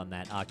planes on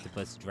that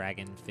octopus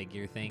dragon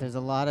figure thing? There's a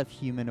lot of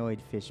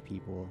humanoid fish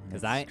people. and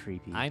 'Cause it's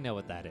creepy. I know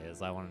what that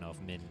is. I want to know if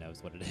Min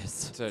knows what it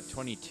is. It's a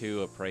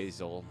 22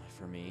 appraisal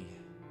for me.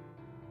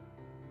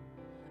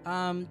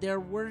 They're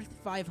worth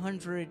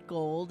 500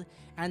 gold,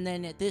 and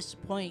then at this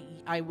point,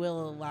 I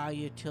will allow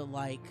you to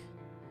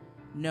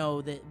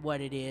know that what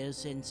it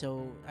is, and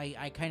so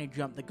I kind of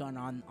jumped the gun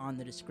on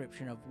the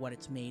description of what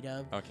it's made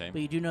of. Okay.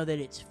 But you do know that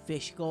it's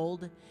fish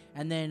gold,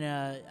 and then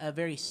a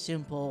very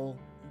simple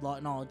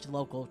knowledge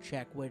local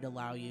check would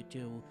allow you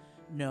to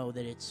know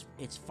that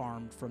it's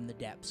farmed from the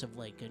depths of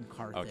Lake and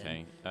Carthen.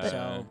 Okay.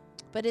 So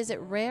But is it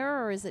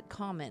rare or is it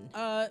common?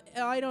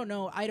 I don't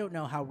know. I don't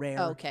know how rare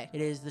Okay.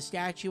 it is. The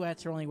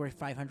statuettes are only worth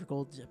 500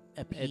 gold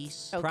a piece.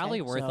 It's Okay.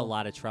 probably worth a So-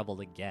 lot of trouble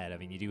to get. I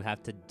mean, you do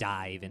have to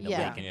dive into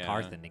Yeah. Lake and Yeah.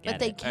 Carthen to get But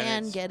they it. can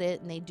it's- get it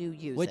and they do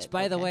use it. Which,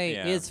 by the Okay. way,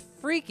 Yeah. is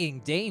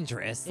freaking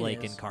dangerous, It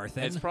Lake is. and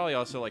Carthen. It's probably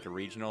also like a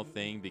regional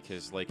thing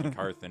because Lake and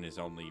Carthen is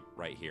only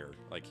right here.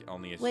 Like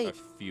only a Wait,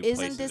 few Isn't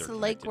places this are the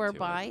lake connected we're to it.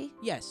 by?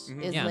 Yes.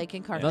 Mhm. Is Yeah. Lake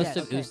and Carthen? Most Yes.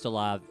 of Okay.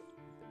 Ustalav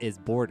is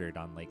bordered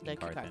on Lake and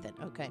Lake and Carthen.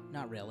 Carthen. Okay.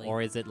 Not really.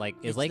 Or is it like,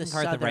 is It's Lake the and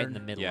Carthen right in the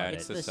southern- middle Yeah, of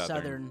it's it? it's the the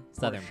southern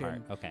Southern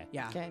portion. part. Okay.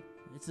 Yeah. Okay.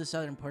 It's the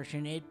southern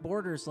portion. It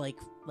borders like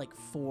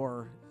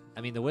 4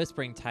 I mean, the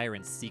Whispering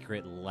Tyrant's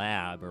secret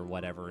lab or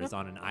whatever is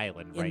on an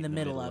island In right the in the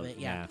middle of it,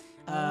 yeah.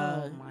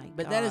 Oh my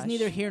But that is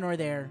neither gosh. here nor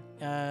there.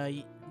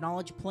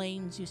 Knowledge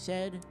planes, you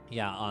said?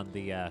 Yeah, on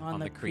the On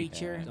the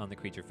creature. on the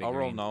creature I'll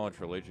roll figurine. knowledge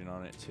religion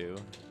on it too.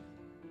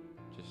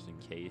 just in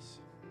case.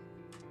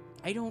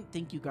 I don't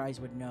think you guys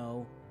would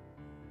know.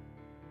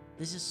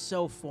 This is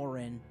so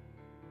foreign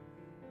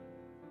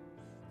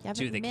Yeah,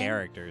 To but the Min-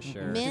 characters,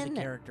 sure. to Min- the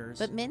characters.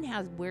 But Min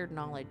has weird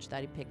knowledge that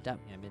he picked up.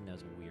 Yeah, Min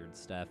knows weird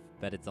stuff,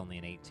 but it's only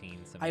an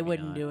 18, so I maybe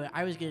wouldn't not. do it.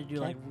 I was gonna do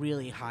Okay. like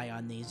really high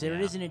on these. There Yeah.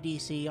 isn't a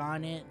DC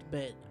on it,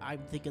 but I'm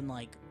thinking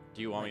like,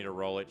 Do you want me to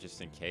roll it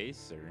just in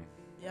case, or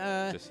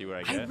uh, to see what I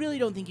I get? really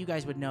don't think you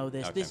guys would know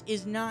this. Okay. This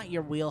is not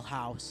your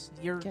wheelhouse.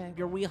 Okay.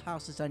 Your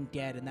wheelhouse is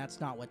undead, and that's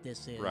not what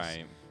this is.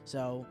 Right.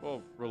 So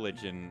Well,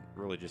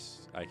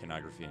 religious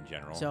iconography in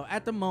general. so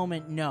at the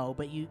moment, no.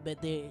 But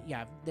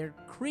they're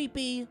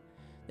creepy.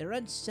 They're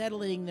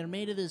unsettling. They're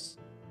made of this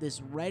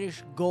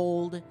reddish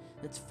gold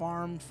that's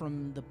farmed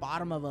from the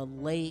bottom of a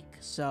lake.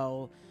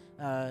 So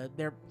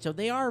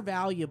they are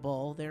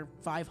valuable. They're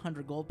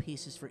 500 gold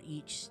pieces for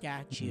each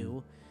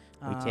statue.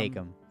 We take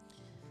them.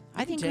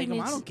 I think take we 'em,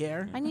 need. I don't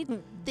care.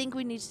 think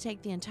we need to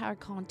take the entire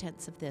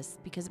contents of this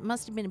because it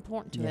must have been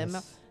important to him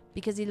Yes.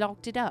 because he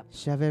locked it up.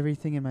 Shove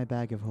everything in my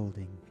bag of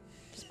holding.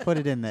 Just put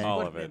it in there.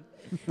 all of it.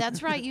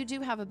 That's right. You do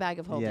have a bag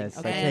of holding. Yes,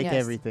 Okay. I take yes.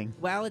 everything.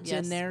 While it's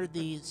Yes. in there,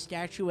 the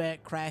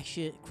statuette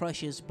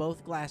crushes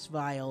both glass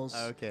vials.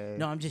 Okay.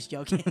 No, I'm just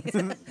joking.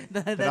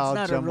 That's all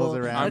not a jumbles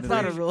rule. around That's in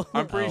not a there. rule.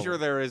 I'm pretty Oh. sure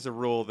there is a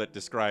rule that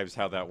describes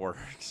how that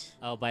works.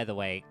 Oh, by the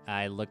way,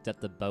 I looked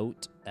up the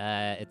boat.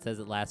 It says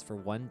it lasts for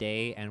 1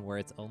 day, and where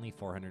it's only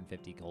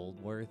 450 gold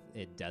worth,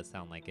 it does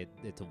sound like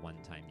it's a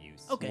one-time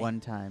use. Okay. One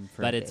time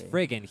for But a it's day.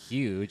 friggin'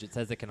 huge. It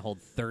says it can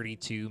hold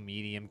 32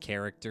 medium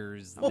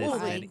characters, Oh this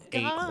my and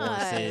 8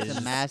 God. It's horses.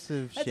 a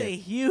massive That's ship. a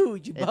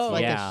huge It's boat.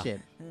 like Yeah. a ship.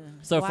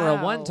 So for a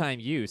Wow. one-time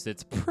use,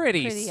 it's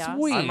pretty, Pretty awesome.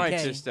 sweet. I might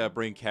Okay. just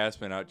bring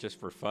Casman out just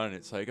for fun.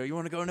 It's like, oh, you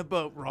want to go in a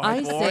boat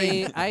ride,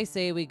 I boy?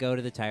 say we go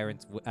to the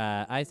tyrant's.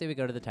 I say we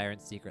go to the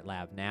tyrant's secret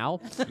lab now.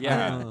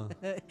 Yeah.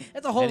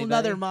 That's a whole Anybody?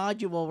 nother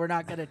module we're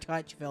not going to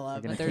touch,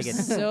 Philip. You're But gonna there's take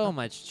it- so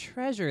much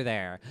treasure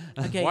there.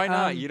 Okay, Why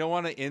not? You don't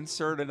want to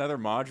insert another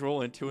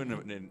module into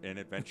an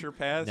adventure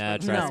path? No,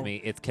 trust No. me,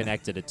 it's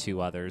connected to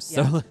 2 others.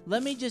 Yeah. So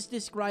Let me just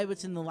describe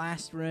what's in the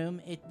last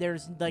room.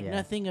 There's like Yeah.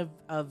 nothing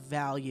of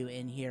value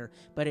in here,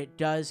 but it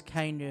does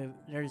kind of,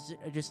 there's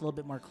just a little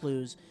bit more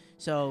clues.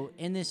 So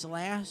in this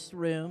last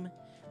room,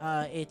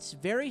 it's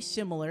very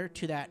similar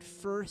to that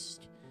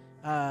first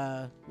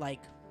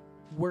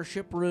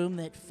worship room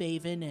that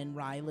Faven and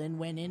Rylan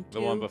went into.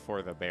 The one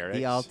before the barracks.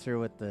 The altar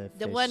with the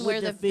The fish. one With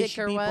where the the fish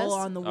vicar people was?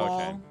 on the Okay.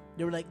 wall.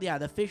 They were like, yeah,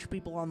 the fish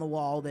people on the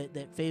wall that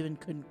Faven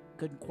couldn't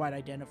quite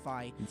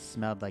identify. It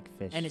smelled like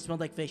fish. And it smelled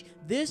like fish.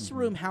 This Mhm.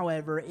 room,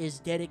 however, is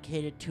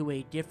dedicated to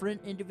a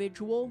different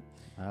individual.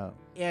 Oh.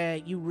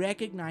 You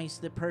recognize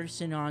the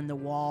person on the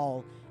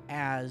wall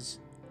as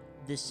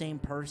the same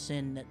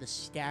person that the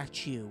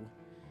statue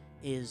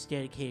is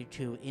dedicated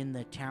to in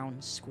the town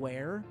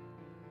square.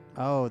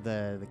 Oh,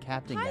 the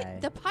captain Pi- guy.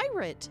 the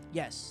pirate.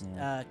 Yes,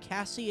 Yeah.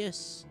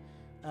 Cassius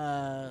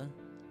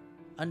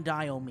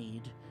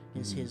Undiomede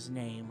is Mhm. his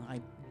name.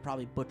 I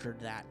probably butchered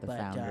that, The but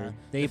founder.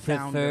 they the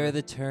founder. prefer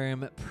the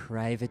term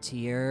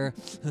privateer.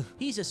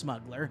 He's a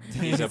smuggler.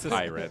 He's a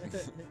pirate.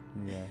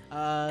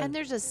 Yeah. And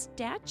there's a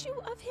statue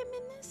of him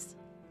in this?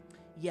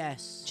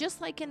 Yes.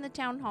 Just like in the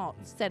town hall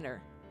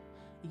center.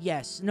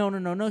 Yes.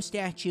 No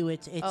statue.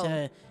 It's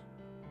Oh.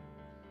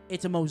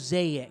 it's a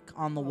mosaic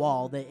on the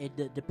wall that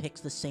it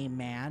depicts the same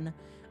man.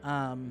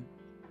 And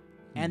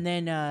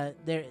then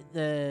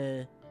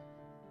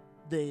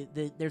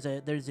there's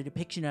a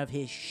depiction of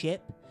his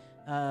ship,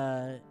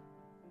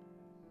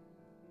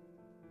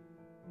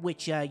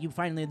 which you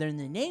finally learn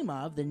the name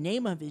of. The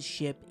name of his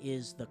ship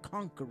is the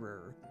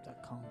Conqueror. The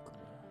Conqueror.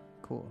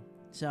 Cool.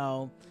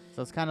 So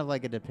So it's kind of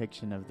like a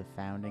depiction of the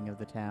founding of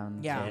the town.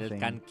 Yeah. sort of El thing.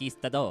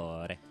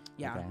 Conquistador.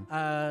 yeah.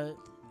 Okay.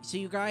 So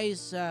you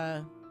guys,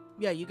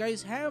 you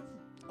guys have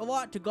a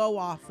lot to go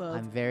off of.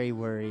 I'm very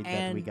worried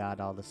that we and- got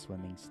all the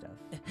swimming stuff.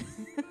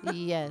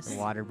 Yes. The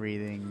water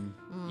breathing.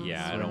 Mm.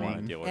 Yeah, I don't want to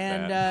Swimming. deal with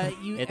and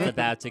that. you It's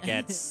about to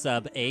get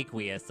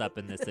subaqueous up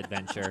in this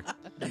adventure.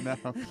 No.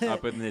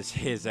 Up in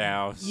his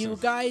house. you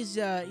guys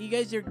are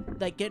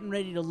like getting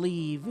ready to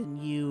leave,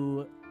 and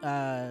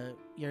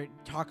you're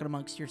talking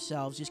amongst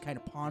yourselves, just kind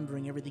of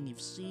pondering everything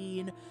you've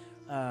seen,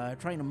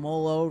 trying to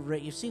mull over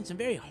it. You've seen some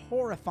very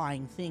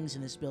horrifying things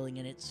in this building,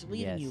 and it's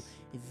leaving you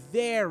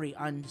very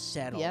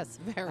unsettled. Yes,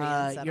 very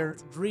Your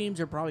unsettled. dreams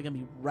are probably going to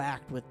be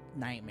racked with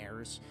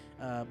nightmares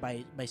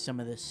by some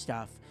of this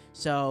stuff.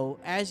 So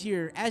as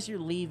you're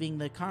leaving,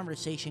 the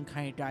conversation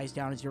kind of dies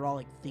down as you're all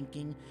like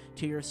thinking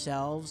to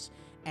yourselves,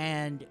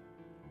 and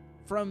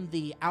from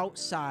the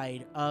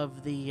outside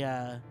of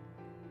the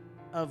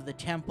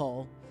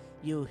temple,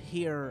 you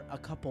hear a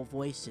couple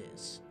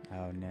voices,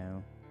 Oh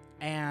no.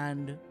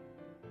 and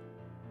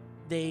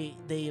they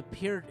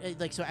appear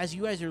like, so as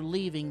you guys are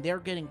leaving, they're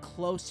getting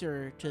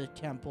closer to the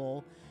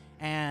temple,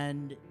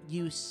 and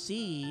you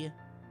see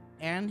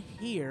and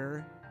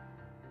hear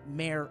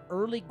Mayor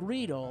Early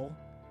Greedle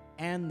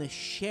and the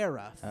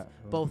sheriff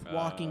both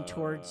walking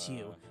towards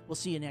you. We'll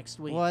see you next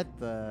week. What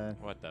the?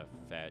 What the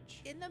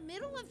fetch? In the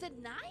middle of the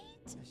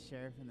night? The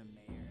sheriff and the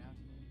mayor.